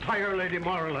 entirely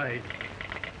demoralized.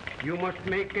 You must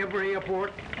make every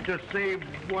effort to save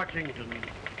Washington.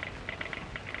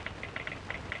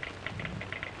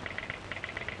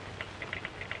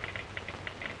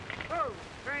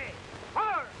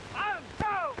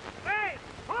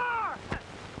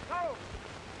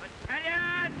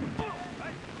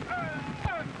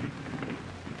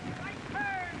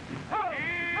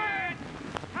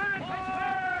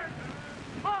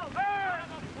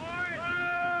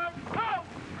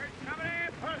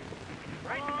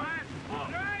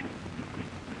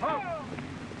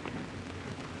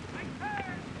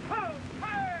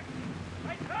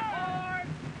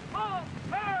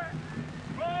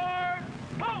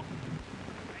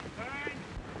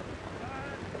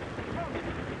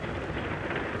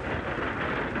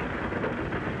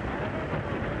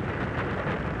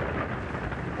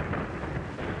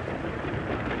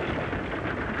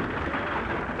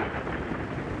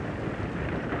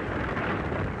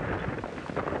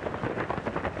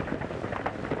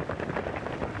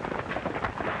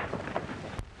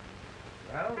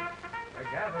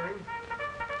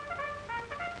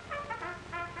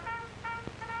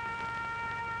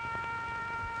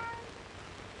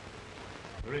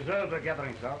 The reserves are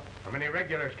gathering, sir. How many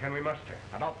regulars can we muster?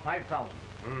 About 5,000.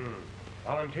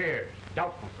 Volunteers?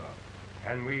 Doubtful, sir.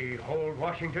 Can we hold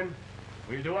Washington?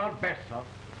 We'll do our best, sir.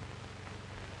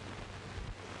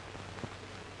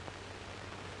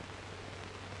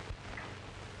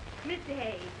 Mr.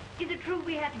 Hayes, is it true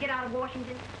we have to get out of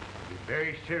Washington? It's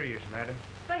very serious, madam.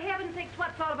 For heaven's sakes,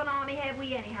 what sort of an army have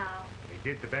we anyhow?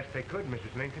 They did the best they could,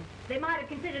 Mrs. Lincoln. They might have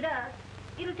considered us.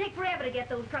 It'll take forever to get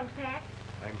those trunks packed.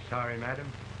 I'm sorry, madam,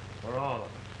 for all of us.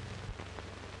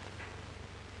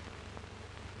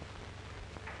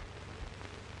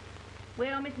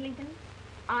 Well, Miss Lincoln,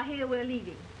 I hear we're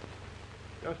leaving.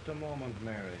 Just a moment,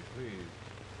 Mary, please.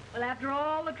 Well, after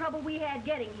all the trouble we had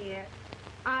getting here,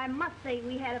 I must say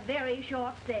we had a very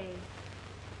short stay.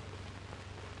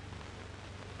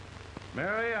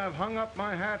 Mary, I've hung up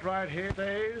my hat right here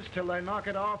days till they knock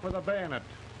it off with a bayonet.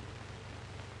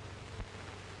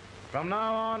 From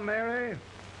now on, Mary,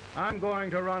 I'm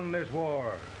going to run this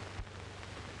war.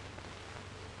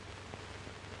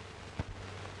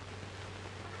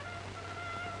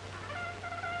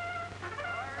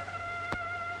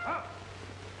 Up!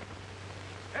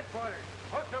 Headquarters,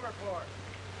 post number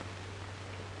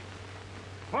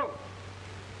 4. Move!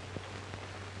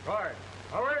 Guard,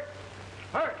 forward,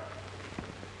 hurry!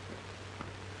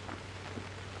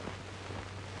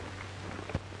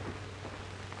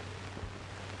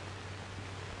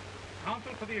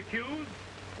 Counsel for the accused,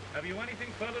 have you anything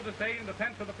further to say in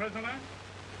defense of the prisoner?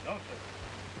 No, sir.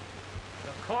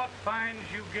 The court finds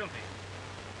you guilty,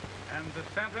 and the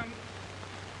sentence,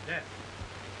 death.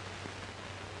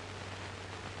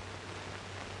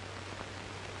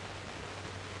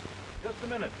 Just a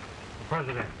minute.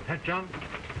 President, head John.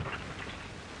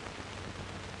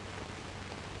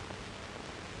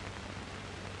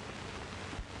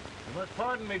 You must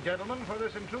pardon me, gentlemen, for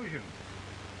this intrusion.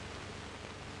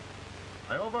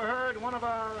 I overheard one of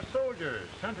our soldiers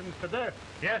sentenced to death.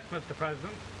 Yes, Mr.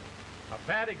 President. A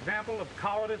bad example of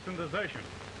cowardice and desertion.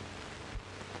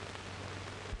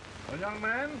 Well, young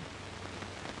man,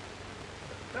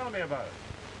 tell me about it.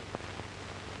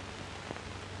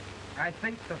 I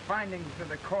think the findings of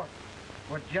the court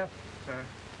were just, sir.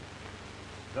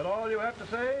 Is that all you have to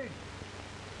say?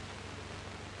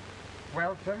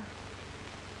 Well, sir,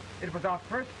 it was our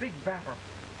first big battle.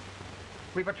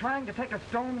 We were trying to take a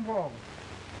stone wall.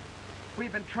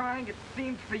 We've been trying, it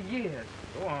seems, for years.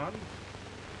 Go on.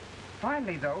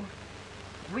 Finally, though,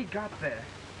 we got there.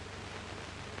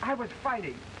 I was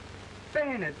fighting,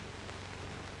 bayoneted.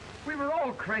 We were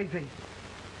all crazy.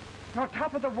 On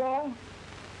top of the wall,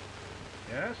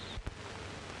 yes,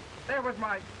 there was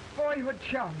my boyhood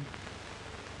chum,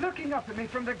 looking up at me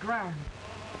from the ground.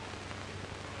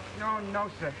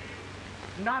 No, sir.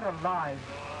 Not alive.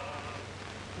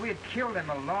 We had killed him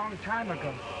a long time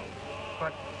ago.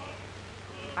 But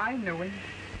I knew him.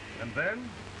 And then?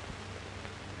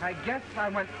 I guess I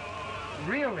went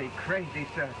really crazy,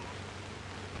 sir.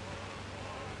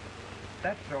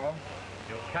 That's all.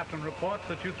 Your captain reports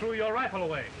that you threw your rifle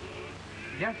away.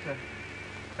 Yes, sir.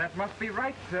 That must be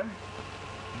right, sir.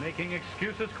 Making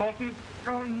excuses, Colton?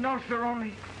 Oh, no, sir,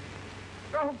 only...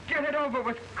 Oh, get it over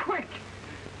with, quick!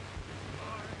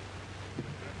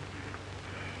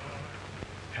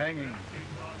 Hanging.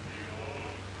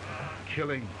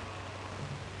 Killing.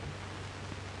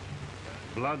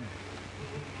 Blood.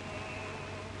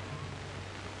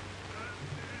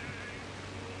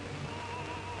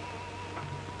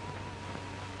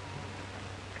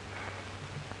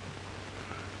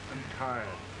 I'm tired.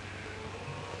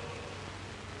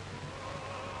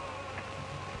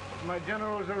 My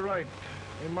generals are right.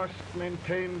 We must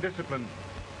maintain discipline.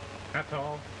 That's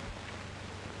all.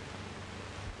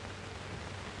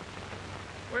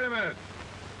 Wait a minute.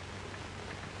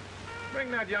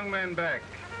 Bring that young man back.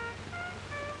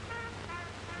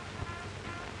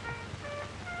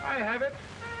 I have it.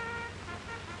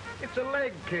 It's a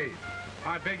leg case.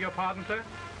 I beg your pardon, sir?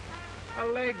 A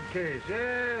leg case,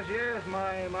 yes.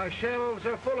 My shelves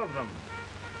are full of them.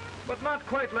 But not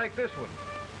quite like this one.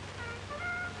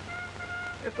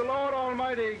 If the Lord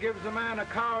Almighty gives a man a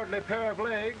cowardly pair of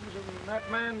legs and that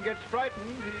man gets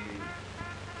frightened,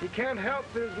 he can't help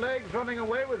his legs running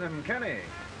away with him, can he?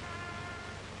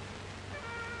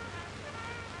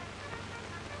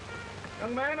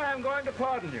 Young man, I'm going to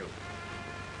pardon you.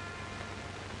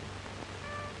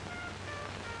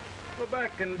 Go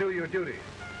back and do your duty.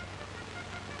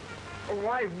 Oh,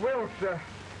 I will, sir.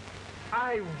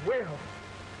 I will.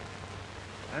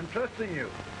 I'm trusting you.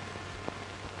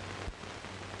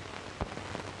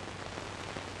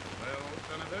 Well,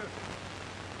 Senator,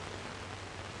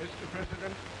 Mr.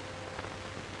 President,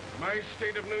 my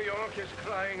state of New York is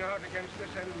crying out against this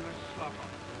endless slaughter.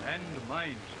 And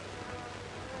mine, sir.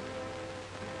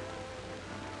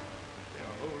 They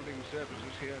are holding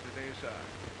services here today, sir,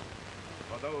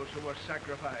 for those who were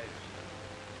sacrificed,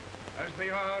 as they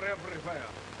are everywhere.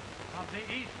 From the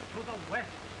east to the west,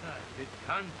 sir. It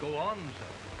can't go on,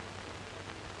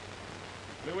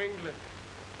 sir. New England,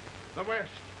 the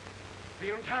West,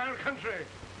 the entire country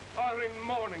are in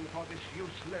mourning for this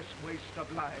useless waste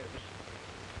of lives.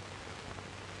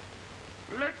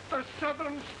 Let the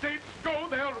southern states go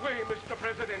their way, Mr.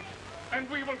 President, and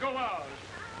we will go ours.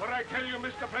 For I tell you,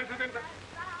 Mr. President,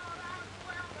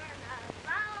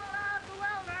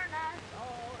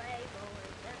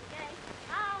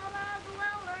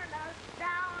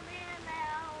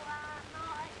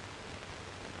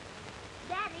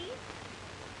 Daddy,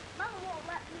 Mother won't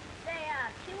let me stay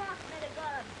out. She wants me to go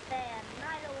to bed, and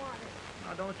I don't want it.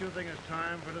 Now, don't you think it's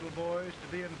time for little boys to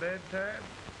be in bed, Tad?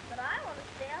 But I want to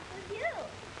stay up with you.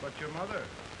 But your mother?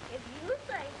 If you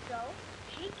say so,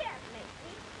 she can't make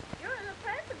me. You're the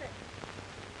president.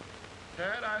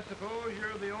 Tad, I suppose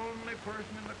you're the only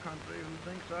person in the country who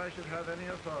thinks I should have any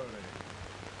authority.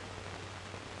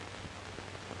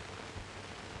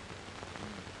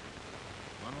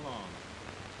 Run along.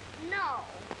 No,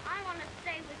 I want to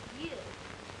stay with you.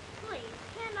 Please,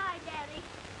 can I, Daddy?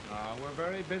 We're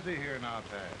very busy here now,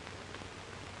 Tad.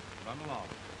 Run along.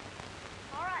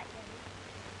 All right, Daddy.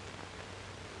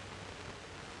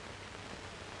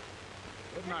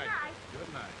 Good night.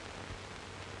 Good night.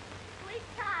 Sleep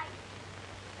tight.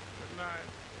 Good night.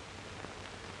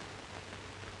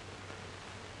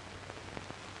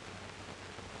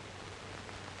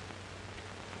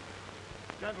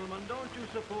 Gentlemen, don't you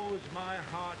suppose my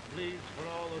heart bleeds for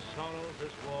all the sorrows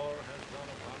this war has brought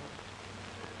upon us?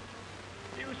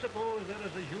 Do you suppose there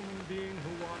is a human being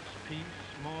who wants peace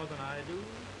more than I do?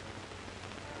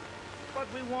 But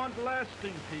we want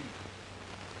lasting peace.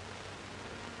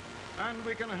 And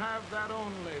we can have that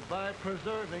only by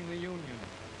preserving the Union.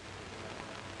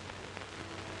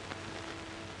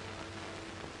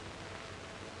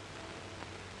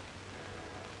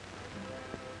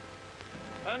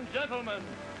 And gentlemen,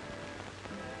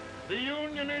 the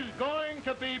Union is going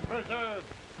to be preserved.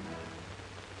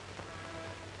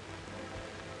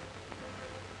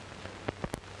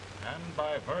 And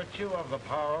by virtue of the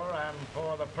power and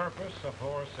for the purpose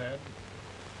aforesaid,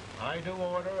 I do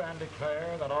order and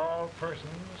declare that all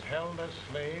persons held as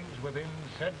slaves within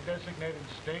said designated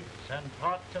states and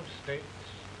parts of states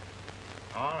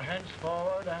are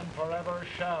henceforward and forever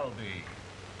shall be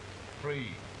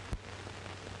free.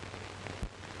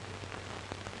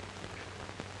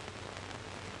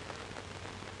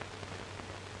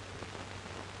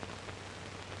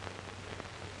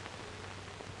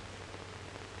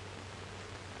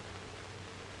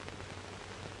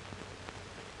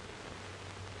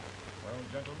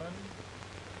 Gentlemen,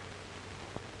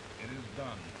 it is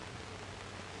done.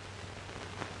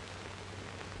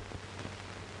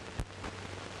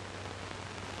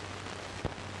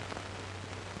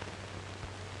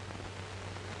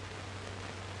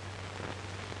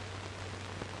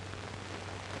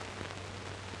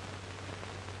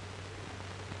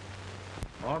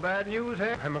 More bad news,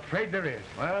 eh? I'm afraid there is.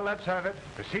 Well, let's have it.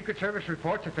 The Secret Service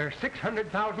reports that there are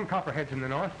 600,000 copperheads in the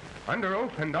north, under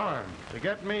oath and armed. To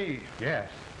get me? Yes.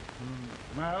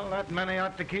 Well, that many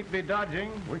ought to keep me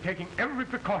dodging. We're taking every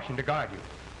precaution to guard you.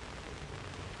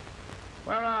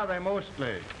 Where are they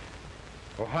mostly?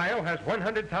 Ohio has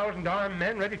 100,000 armed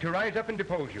men ready to rise up and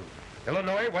depose you.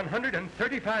 Illinois,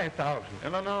 135,000.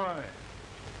 Illinois.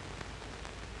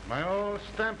 My old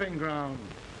stamping ground.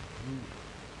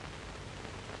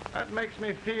 That makes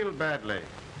me feel badly.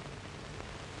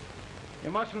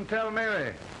 You mustn't tell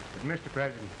Mary. But, Mr.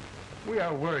 President, we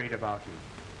are worried about you.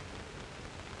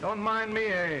 Don't mind me,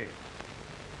 eh?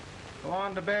 Go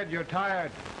on to bed. You're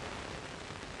tired.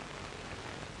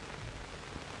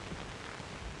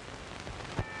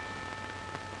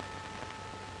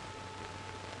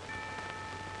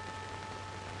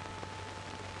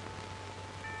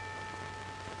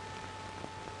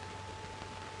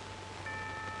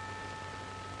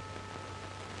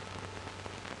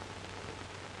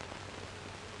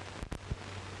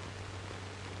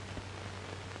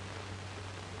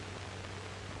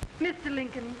 Mr.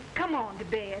 Lincoln, come on to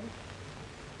bed.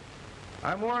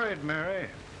 I'm worried, Mary.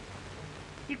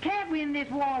 You can't win this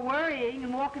war worrying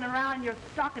and walking around in your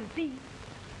stocking feet.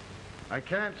 I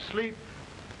can't sleep.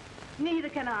 Neither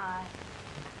can I.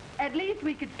 At least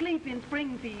we could sleep in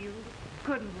Springfield,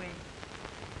 couldn't we?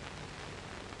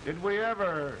 Did we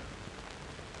ever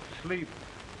sleep?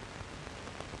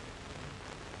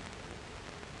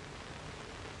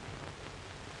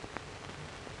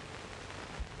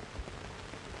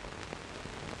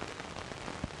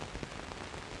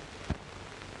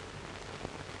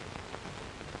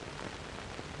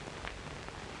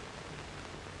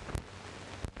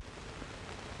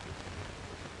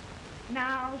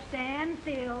 Now stand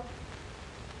still.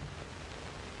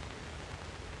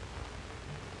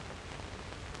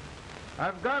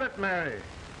 I've got it, Mary.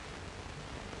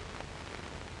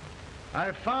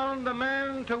 I found the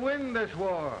man to win this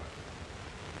war.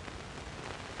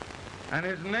 And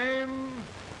his name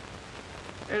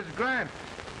is Grant.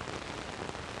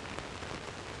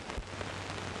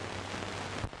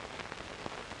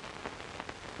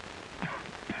 Oh,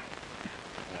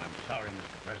 I'm sorry,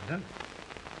 Mr. President.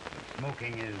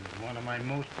 Smoking is one of my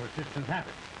most persistent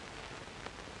habits.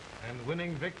 And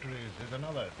winning victories is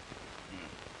another.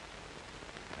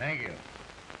 Thank you.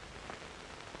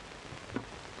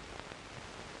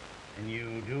 And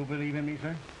you do believe in me,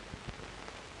 sir?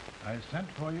 I sent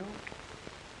for you.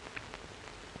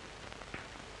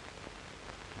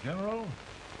 General,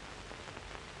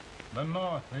 the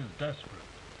North is desperate.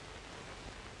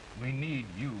 We need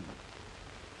you.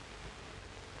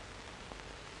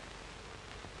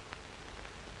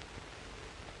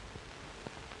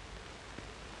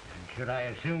 Should I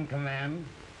assume command,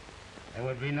 there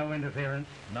would be no interference?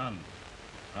 None.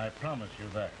 I promise you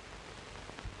that.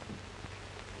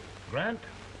 Grant,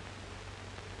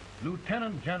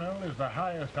 Lieutenant General is the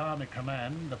highest army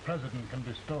command the President can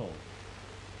bestow.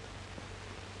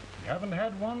 We haven't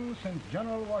had one since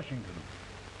General Washington.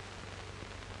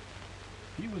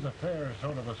 He was a fair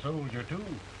sort of a soldier, too.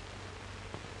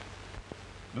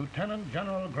 Lieutenant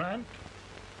General Grant,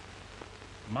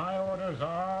 my orders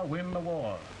are win the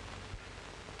war.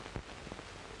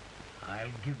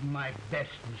 I'll give my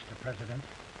best, Mr. President.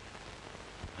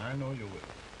 I know you will.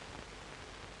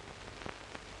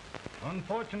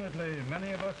 Unfortunately,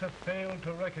 many of us have failed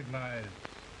to recognize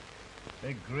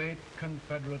a great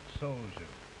Confederate soldier,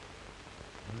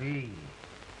 Lee.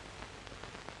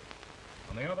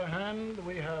 On the other hand,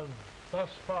 we have thus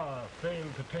far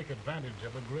failed to take advantage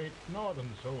of a great Northern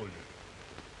soldier.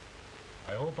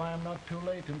 I hope I am not too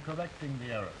late in correcting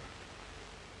the error.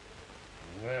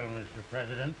 Well, Mr.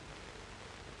 President,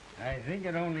 I think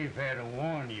it only fair to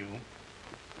warn you.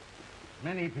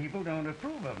 Many people don't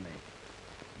approve of me.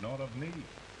 Nor of me.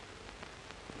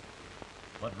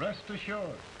 But rest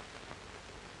assured,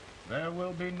 there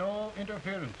will be no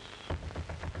interference.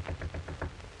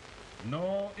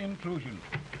 No intrusion.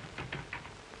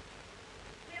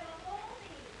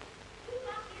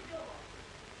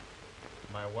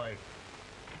 My wife.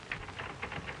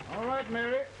 All right,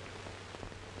 Mary.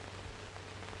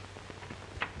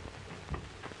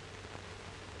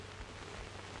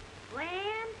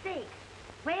 Land sakes,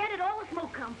 where did all the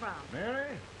smoke come from?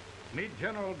 Mary, meet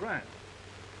General Grant,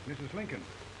 Mrs. Lincoln.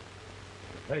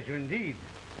 A pleasure indeed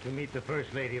to meet the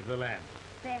First Lady of the land.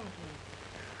 Thank you.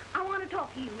 I want to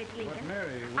talk to you, Miss Lincoln. But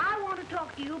Mary, I want to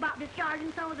talk to you about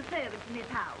discharging some of the servants in this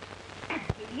house.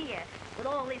 In here, with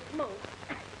all this smoke.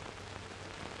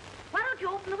 Why don't you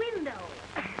open the window?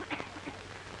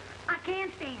 I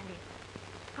can't stand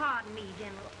it. Pardon me,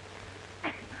 General.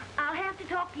 I'll have to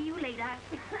talk to you later.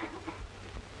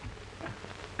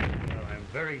 Well, I'm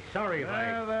very sorry if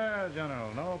There,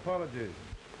 General. No apologies.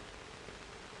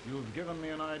 You've given me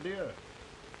an idea.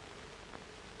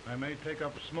 I may take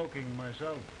up smoking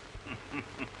myself.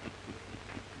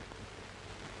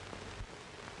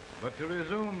 But to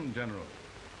resume, General,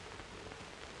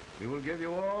 we will give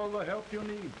you all the help you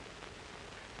need.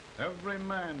 Every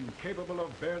man capable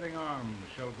of bearing arms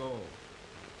shall go.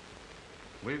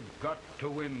 We've got to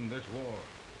win this war.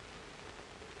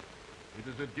 It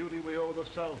is a duty we owe the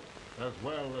South as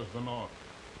well as the North.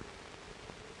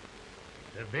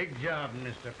 It's a big job,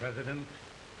 Mr. President.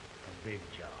 A big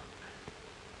job.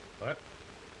 But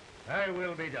I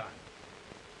will be done.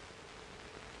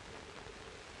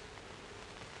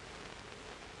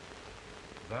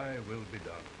 Thy will be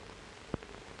done.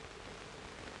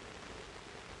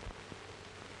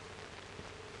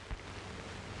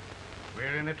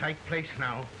 We're in a tight place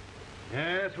now.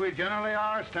 Yes, we generally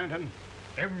are, Stanton.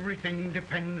 Everything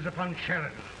depends upon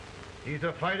Sheridan. He's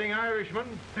a fighting Irishman.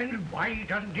 Then why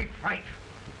doesn't he fight?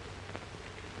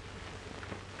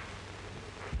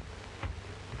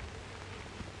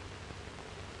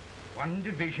 One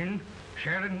division,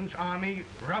 Sheridan's army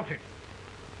routed.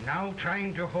 Now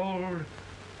trying to hold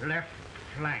left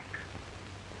flank.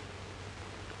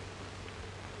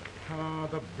 Ah,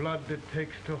 the blood it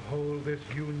takes to hold this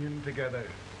Union together.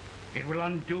 It will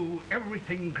undo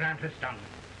everything Grant has done.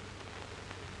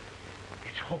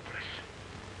 It's hopeless.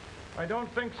 I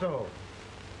don't think so.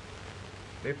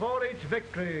 Before each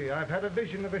victory, I've had a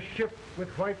vision of a ship with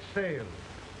white sails.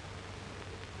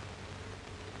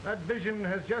 That vision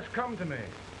has just come to me.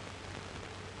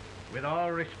 With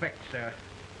all respect, sir,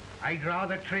 I'd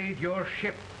rather trade your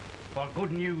ship for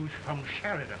good news from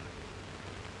Sheridan.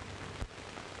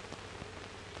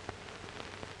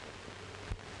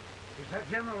 Is that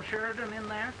General Sheridan in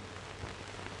there?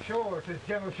 Sure, it is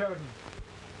General Sheridan.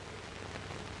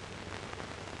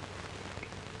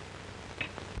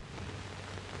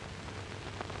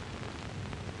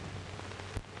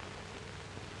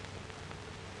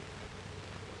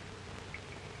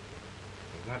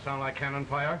 Doesn't that sound like cannon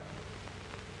fire?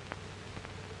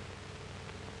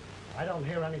 I don't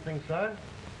hear anything, sir.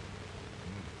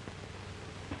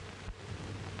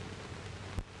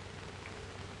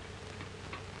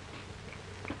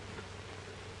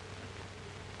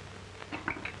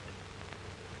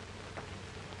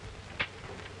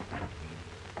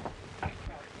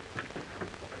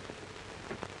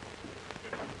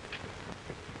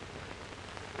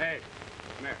 Hey,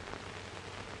 come here.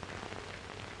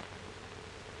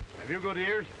 Have you good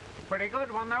ears? Pretty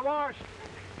good when they're washed.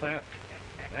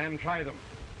 Then try them.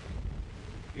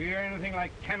 You hear anything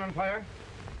like cannon fire?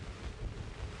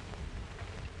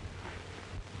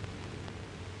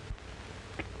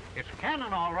 It's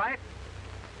cannon, all right.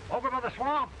 Over by the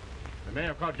swamp. They may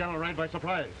have caught General Grant by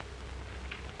surprise.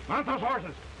 Mount those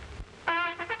horses.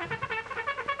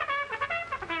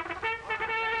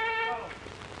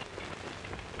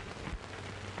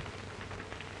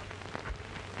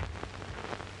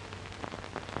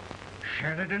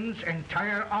 Sheridan's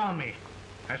entire army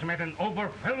has met an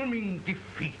overwhelming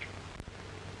defeat.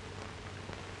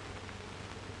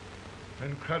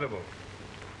 Incredible.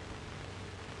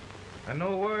 And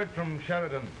no word from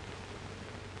Sheridan.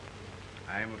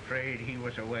 I'm afraid he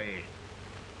was away.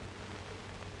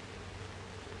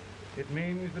 It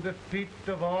means the defeat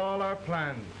of all our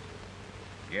plans.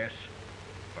 Yes,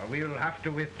 for we'll have to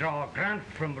withdraw Grant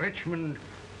from Richmond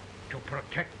to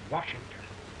protect Washington.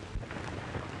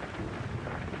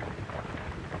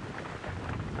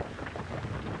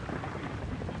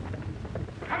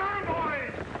 Come on,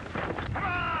 boys! Come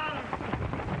on!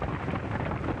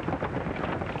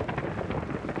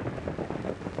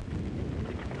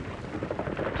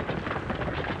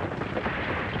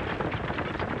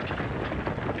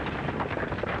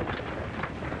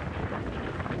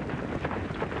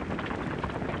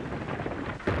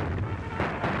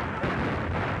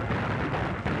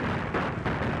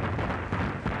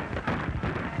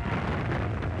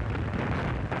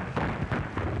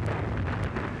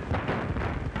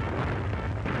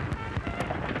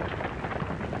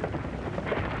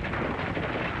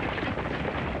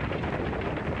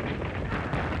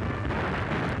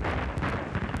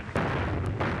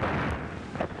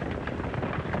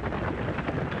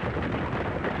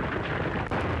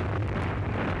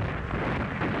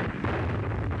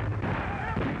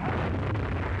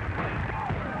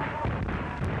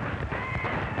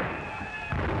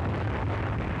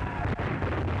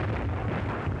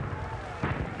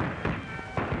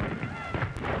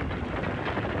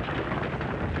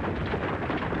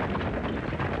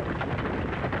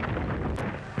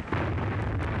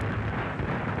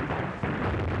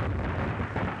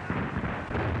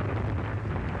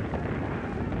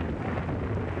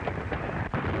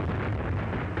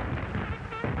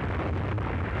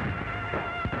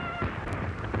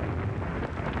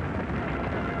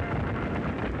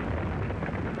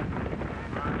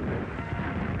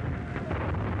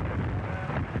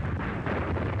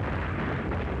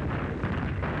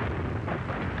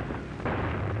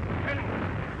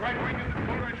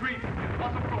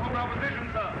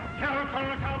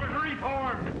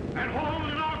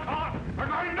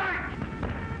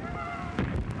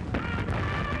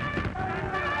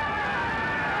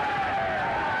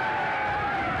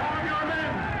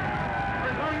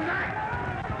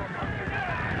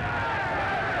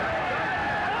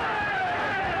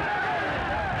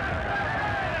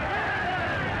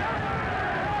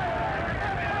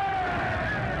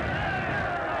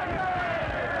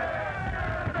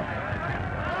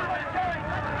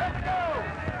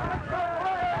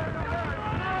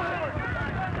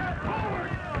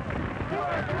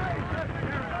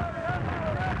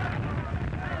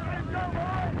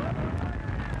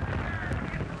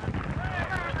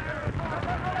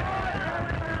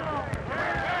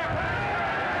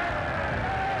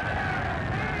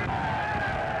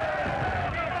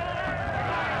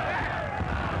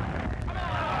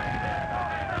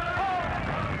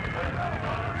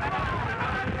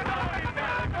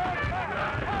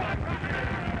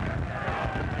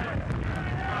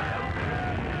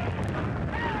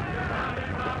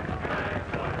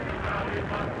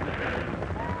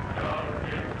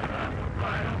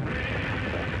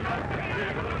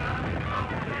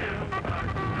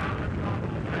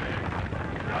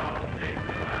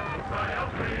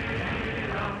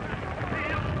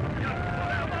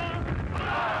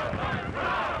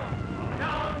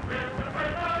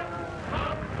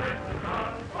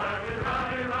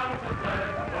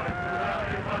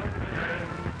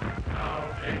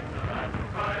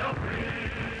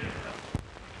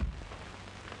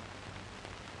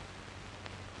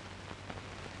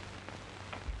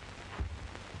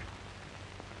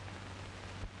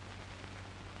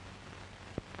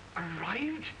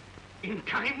 Arrived in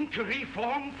time to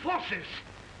reform forces,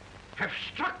 have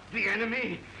struck the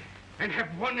enemy, and have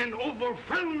won an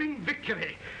overwhelming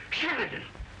victory. Sheridan!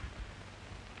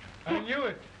 I knew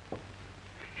it.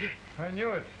 I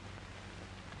knew it.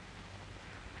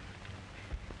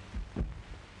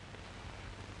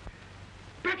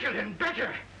 Better and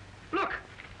better. Look,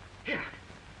 here.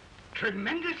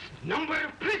 Tremendous number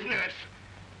of prisoners.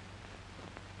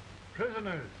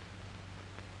 Prisoners?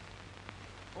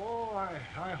 Oh,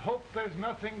 I hope there's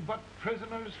nothing but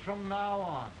prisoners from now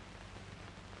on.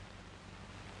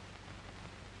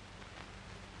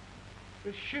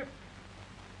 The ship.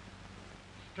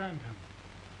 Stanton.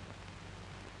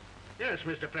 Yes,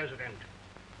 Mr. President.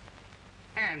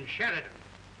 And Sheridan.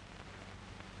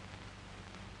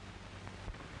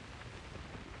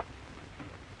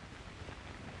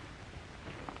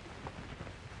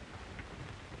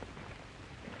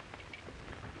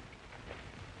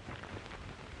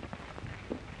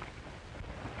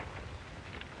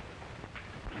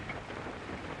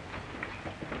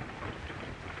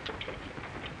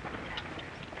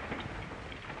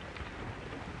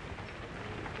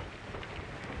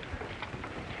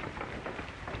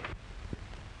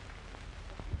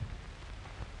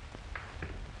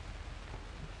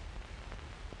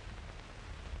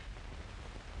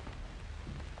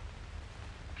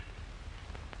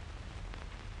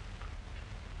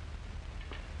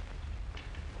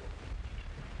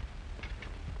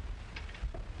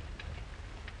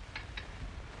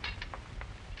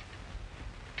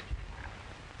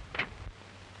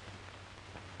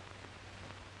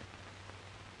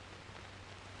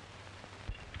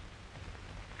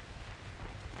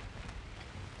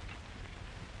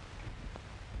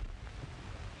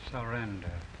 Surrender.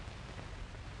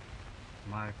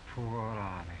 My poor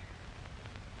army.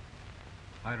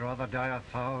 I'd rather die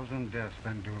 1,000 deaths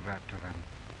than do that to them.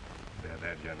 There,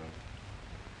 there, General.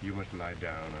 You must lie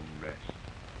down and rest.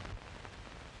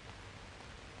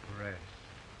 Rest.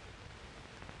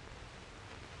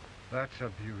 That's a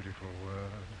beautiful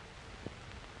word.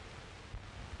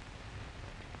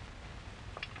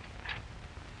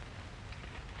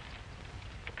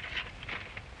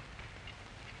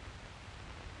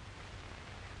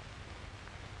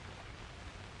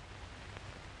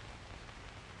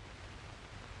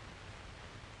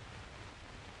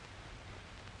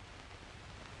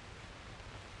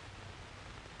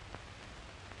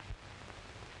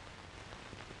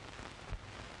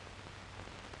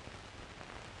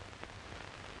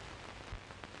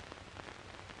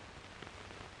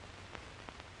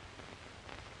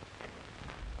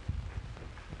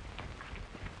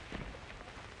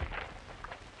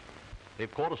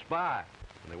 They've caught a spy,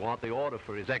 and they want the order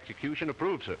for his execution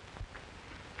approved, sir.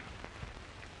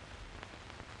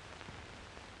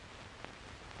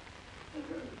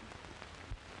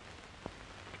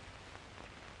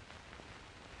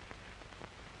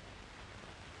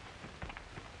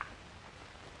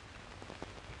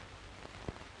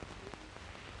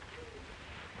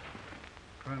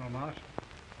 Colonel Marston,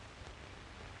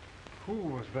 who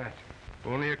was that?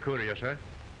 Only a courier, sir.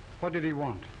 What did he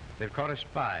want? They've caught a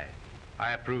spy.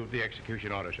 I approve the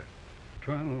execution order, sir.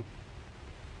 Colonel,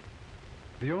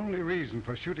 the only reason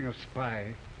for shooting a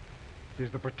spy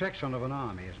is the protection of an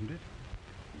army, isn't it?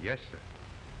 Yes, sir.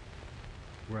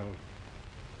 Well,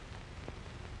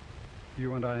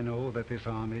 you and I know that this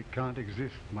army can't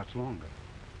exist much longer.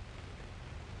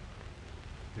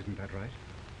 Isn't that right?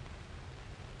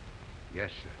 Yes,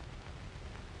 sir.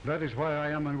 That is why I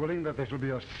am unwilling that there shall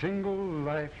be a single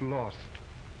life lost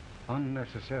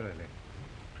unnecessarily.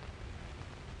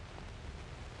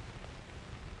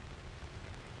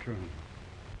 Colonel,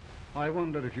 I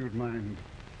wonder if you'd mind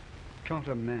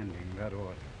countermanding that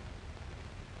order.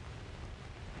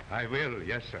 I will,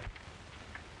 yes, sir.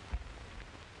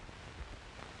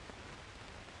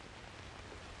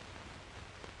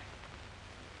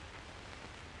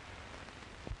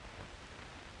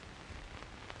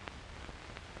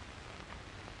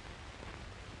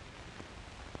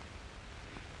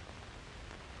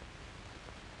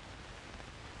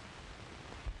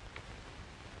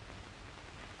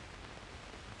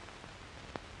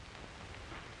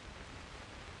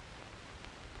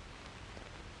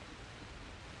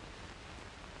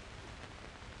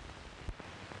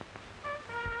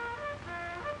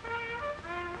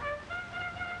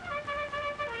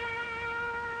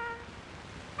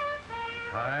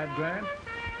 Tired, Grant?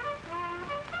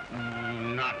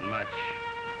 Not much.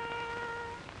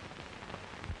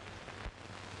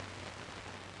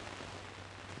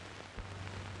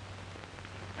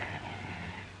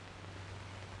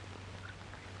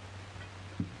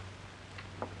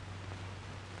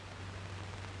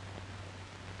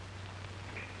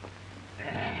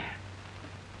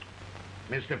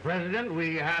 Mr. President,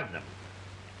 we have them.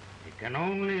 It can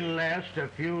only last a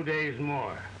few days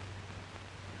more.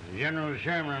 General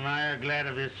Sherman and I are glad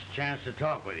of this chance to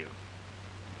talk with you.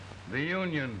 The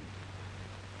Union.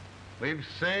 We've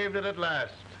saved it at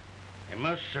last. You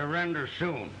must surrender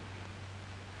soon.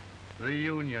 The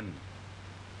Union.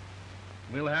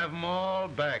 We'll have them all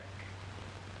back.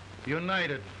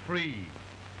 United, free.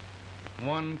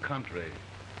 One country.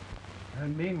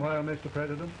 And meanwhile, Mr.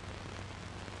 President,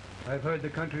 I've heard the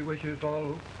country wishes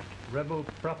all rebel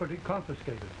property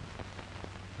confiscated,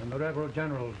 and the rebel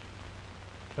generals,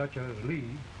 such as Lee,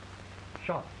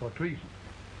 shot for treason.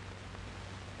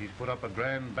 He's put up a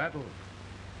grand battle.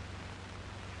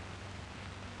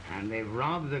 And they've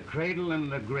robbed the cradle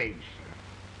and the grave, sir.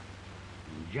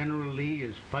 And General Lee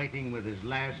is fighting with his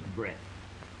last breath.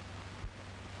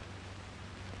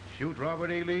 Shoot Robert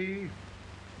E. Lee?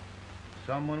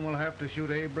 Someone will have to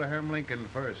shoot Abraham Lincoln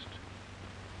first.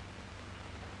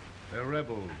 They're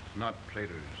rebels, not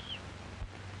traitors.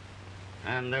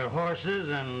 And their horses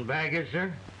and baggage,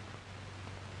 sir?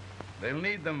 They'll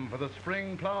need them for the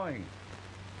spring plowing.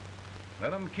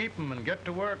 Let them keep them and get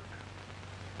to work.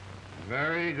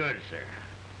 Very good, sir.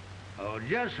 Oh,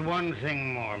 just one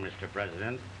thing more, Mr.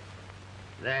 President.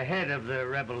 The head of the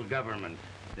rebel government,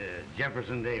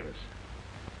 Jefferson Davis.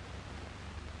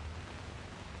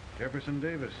 Jefferson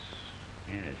Davis?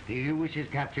 Yes. Do you wish his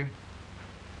capture?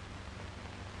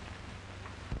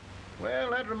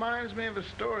 Well, that reminds me of a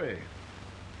story.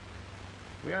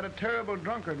 We had a terrible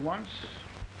drunkard once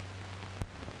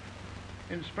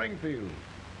in Springfield.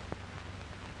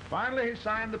 Finally, he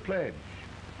signed the pledge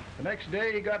The next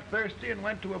day he got thirsty and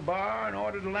went to a bar and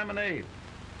ordered a lemonade.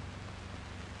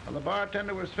 While the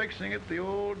bartender was fixing it, the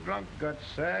old drunk got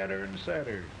sadder and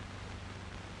sadder.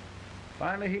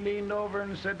 Finally, he leaned over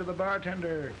and said to the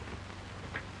bartender,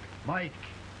 "Mike,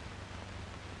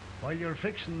 while you're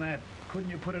fixing that,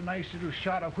 couldn't you put a nice little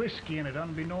shot of whiskey in it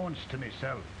unbeknownst to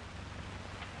myself?"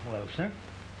 Well, sir?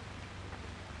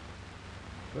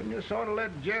 Couldn't you sort of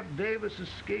let Jeff Davis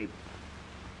escape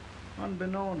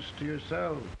unbeknownst to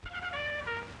yourself?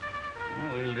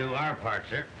 Well, we'll do our part,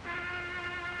 sir.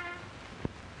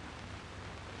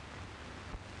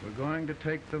 We're going to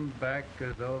take them back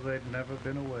as though they'd never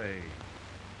been away.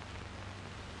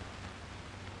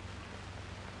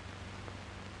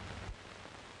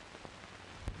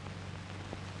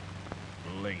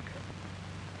 Lincoln.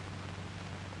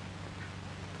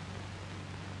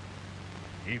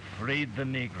 He freed the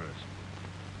Negroes.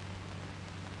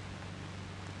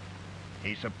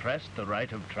 He suppressed the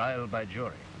right of trial by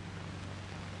jury.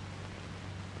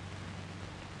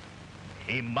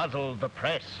 He muzzled the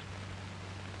press.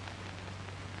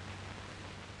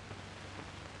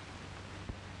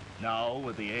 Now,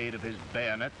 with the aid of his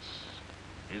bayonets,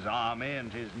 his army,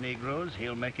 and his Negroes,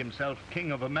 he'll make himself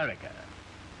king of America.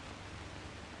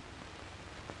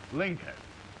 Lincoln.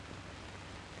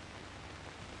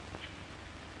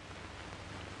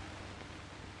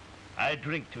 I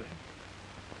drink to him.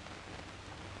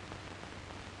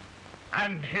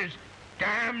 And his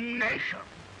damnation.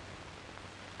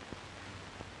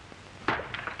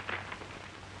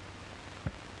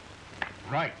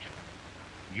 Right.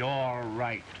 You're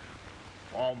right.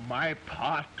 For my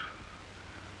part,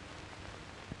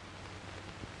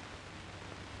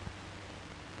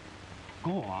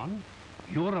 Go on.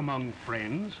 You're among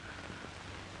friends.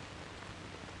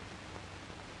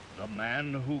 the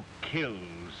man who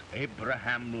kills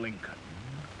Abraham Lincoln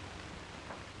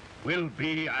will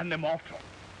be an immortal.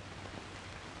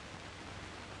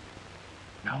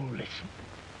 Now listen.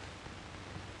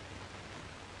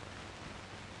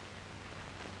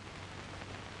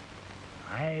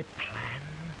 I plan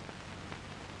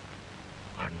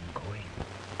on going.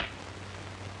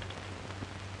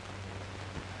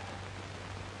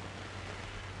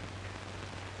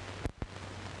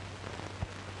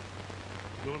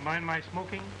 Don't mind my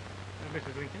smoking,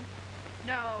 Mrs. Lincoln?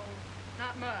 No,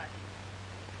 not much.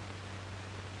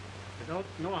 I don't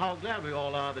know how glad we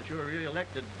all are that you're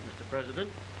re-elected, Mr.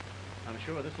 President. I'm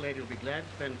sure this lady will be glad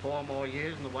to spend 4 more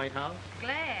years in the White House.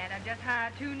 Glad. I've just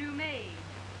hired 2 new maids.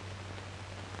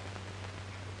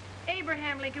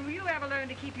 Abraham Lincoln, will you ever learn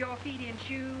to keep your feet in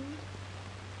shoes?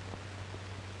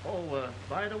 Oh,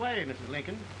 by the way, Mrs.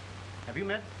 Lincoln, have you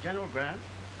met General Grant?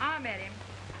 I met him.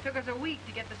 Took us a week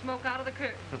to get the smoke out of the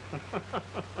curtain.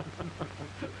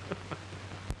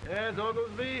 Yes,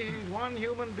 Oglesby, he's one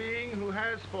human being who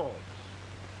has faults.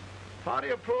 A party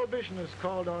of prohibitionists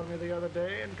called on me the other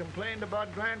day and complained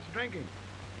about Grant's drinking.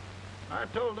 I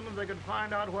told them if they could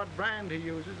find out what brand he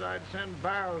uses, I'd send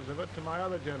barrels of it to my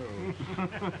other generals.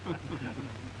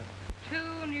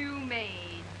 2 new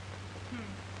maids.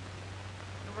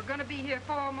 And we're going to be here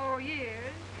 4 more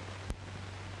years.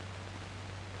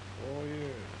 4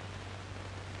 years.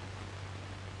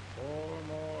 4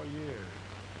 more years.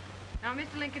 Now,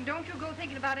 Mr. Lincoln, don't you go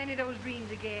thinking about any of those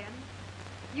dreams again.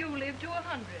 You live to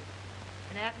 100.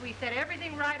 And after we set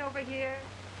everything right over here,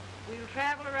 we'll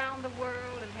travel around the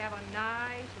world and have a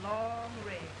nice, long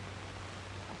rest.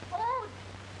 Oh,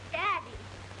 Daddy,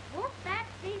 won't that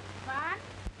be fun?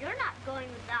 You're not going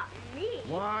without me.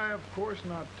 Why, of course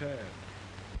not, Tad.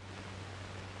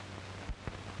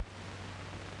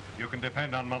 You can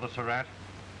depend on Mother Surratt.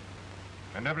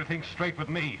 And everything's straight with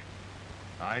me.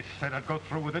 I said I'd go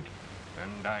through with it,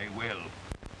 and I will.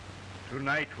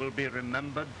 Tonight will be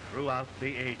remembered throughout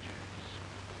the ages.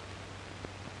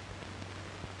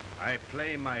 I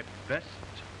play my best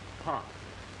part.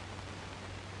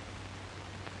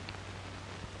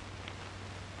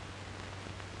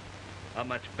 How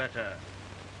much better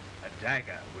a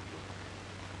dagger would look.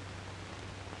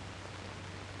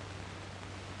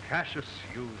 Cassius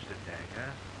used a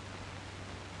dagger.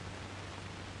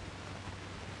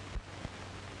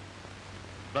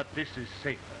 But this is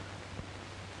safer.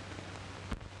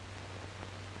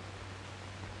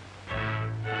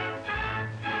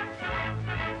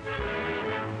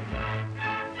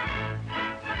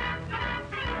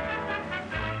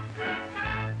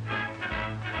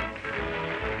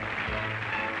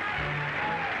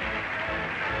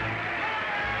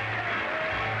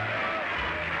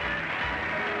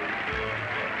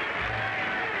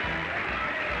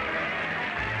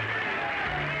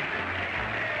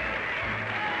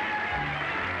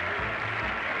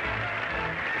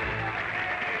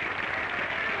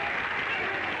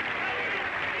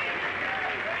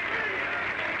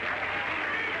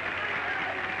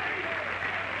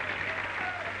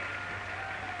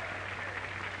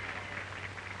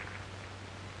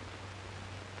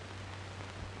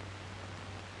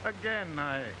 again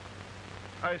I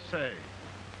say,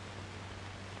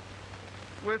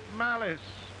 with malice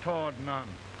toward none,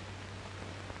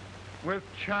 with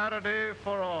charity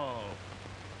for all,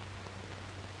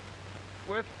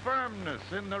 with firmness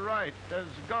in the right as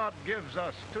God gives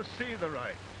us to see the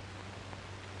right,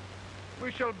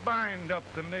 we shall bind up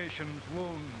the nation's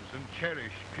wounds and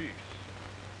cherish peace.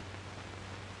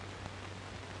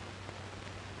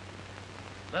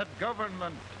 That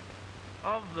government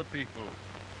of the people,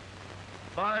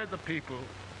 by the people,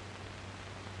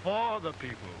 for the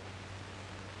people,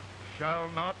 shall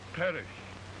not perish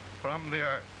from the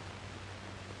earth.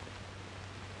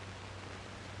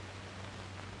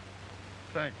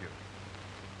 Thank you.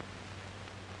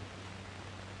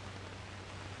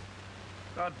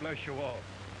 God bless you all.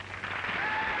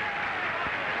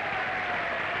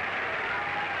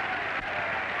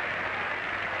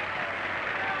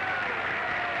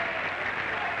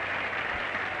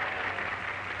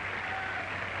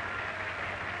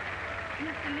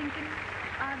 Mr. Lincoln,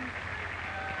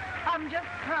 I'm just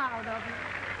proud of you.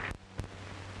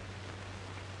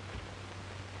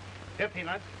 Here,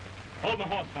 Peanuts. Hold my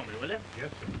horse for me, will you? Yes,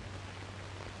 sir.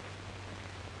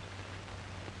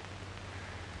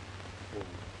 Oh,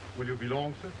 will you be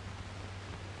long, sir?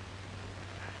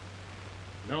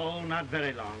 No, not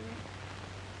very long.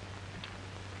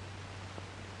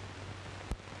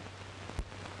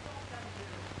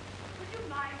 Would you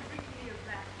mind bringing me a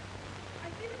rat? I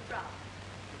feel it brown.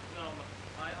 No,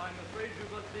 I'm afraid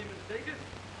you must be mistaken.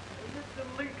 Mr.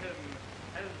 Lincoln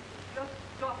has just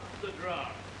stopped the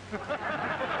draft.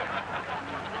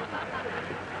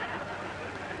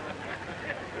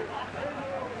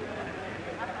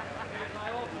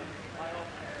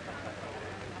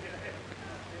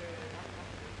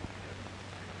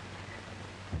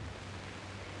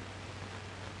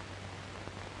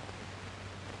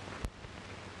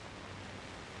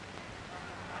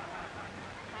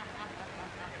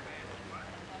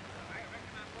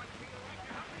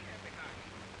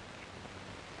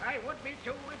 I would be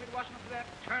too if it wasn't for that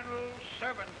eternal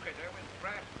servant critter with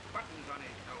brass buttons on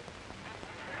his coat.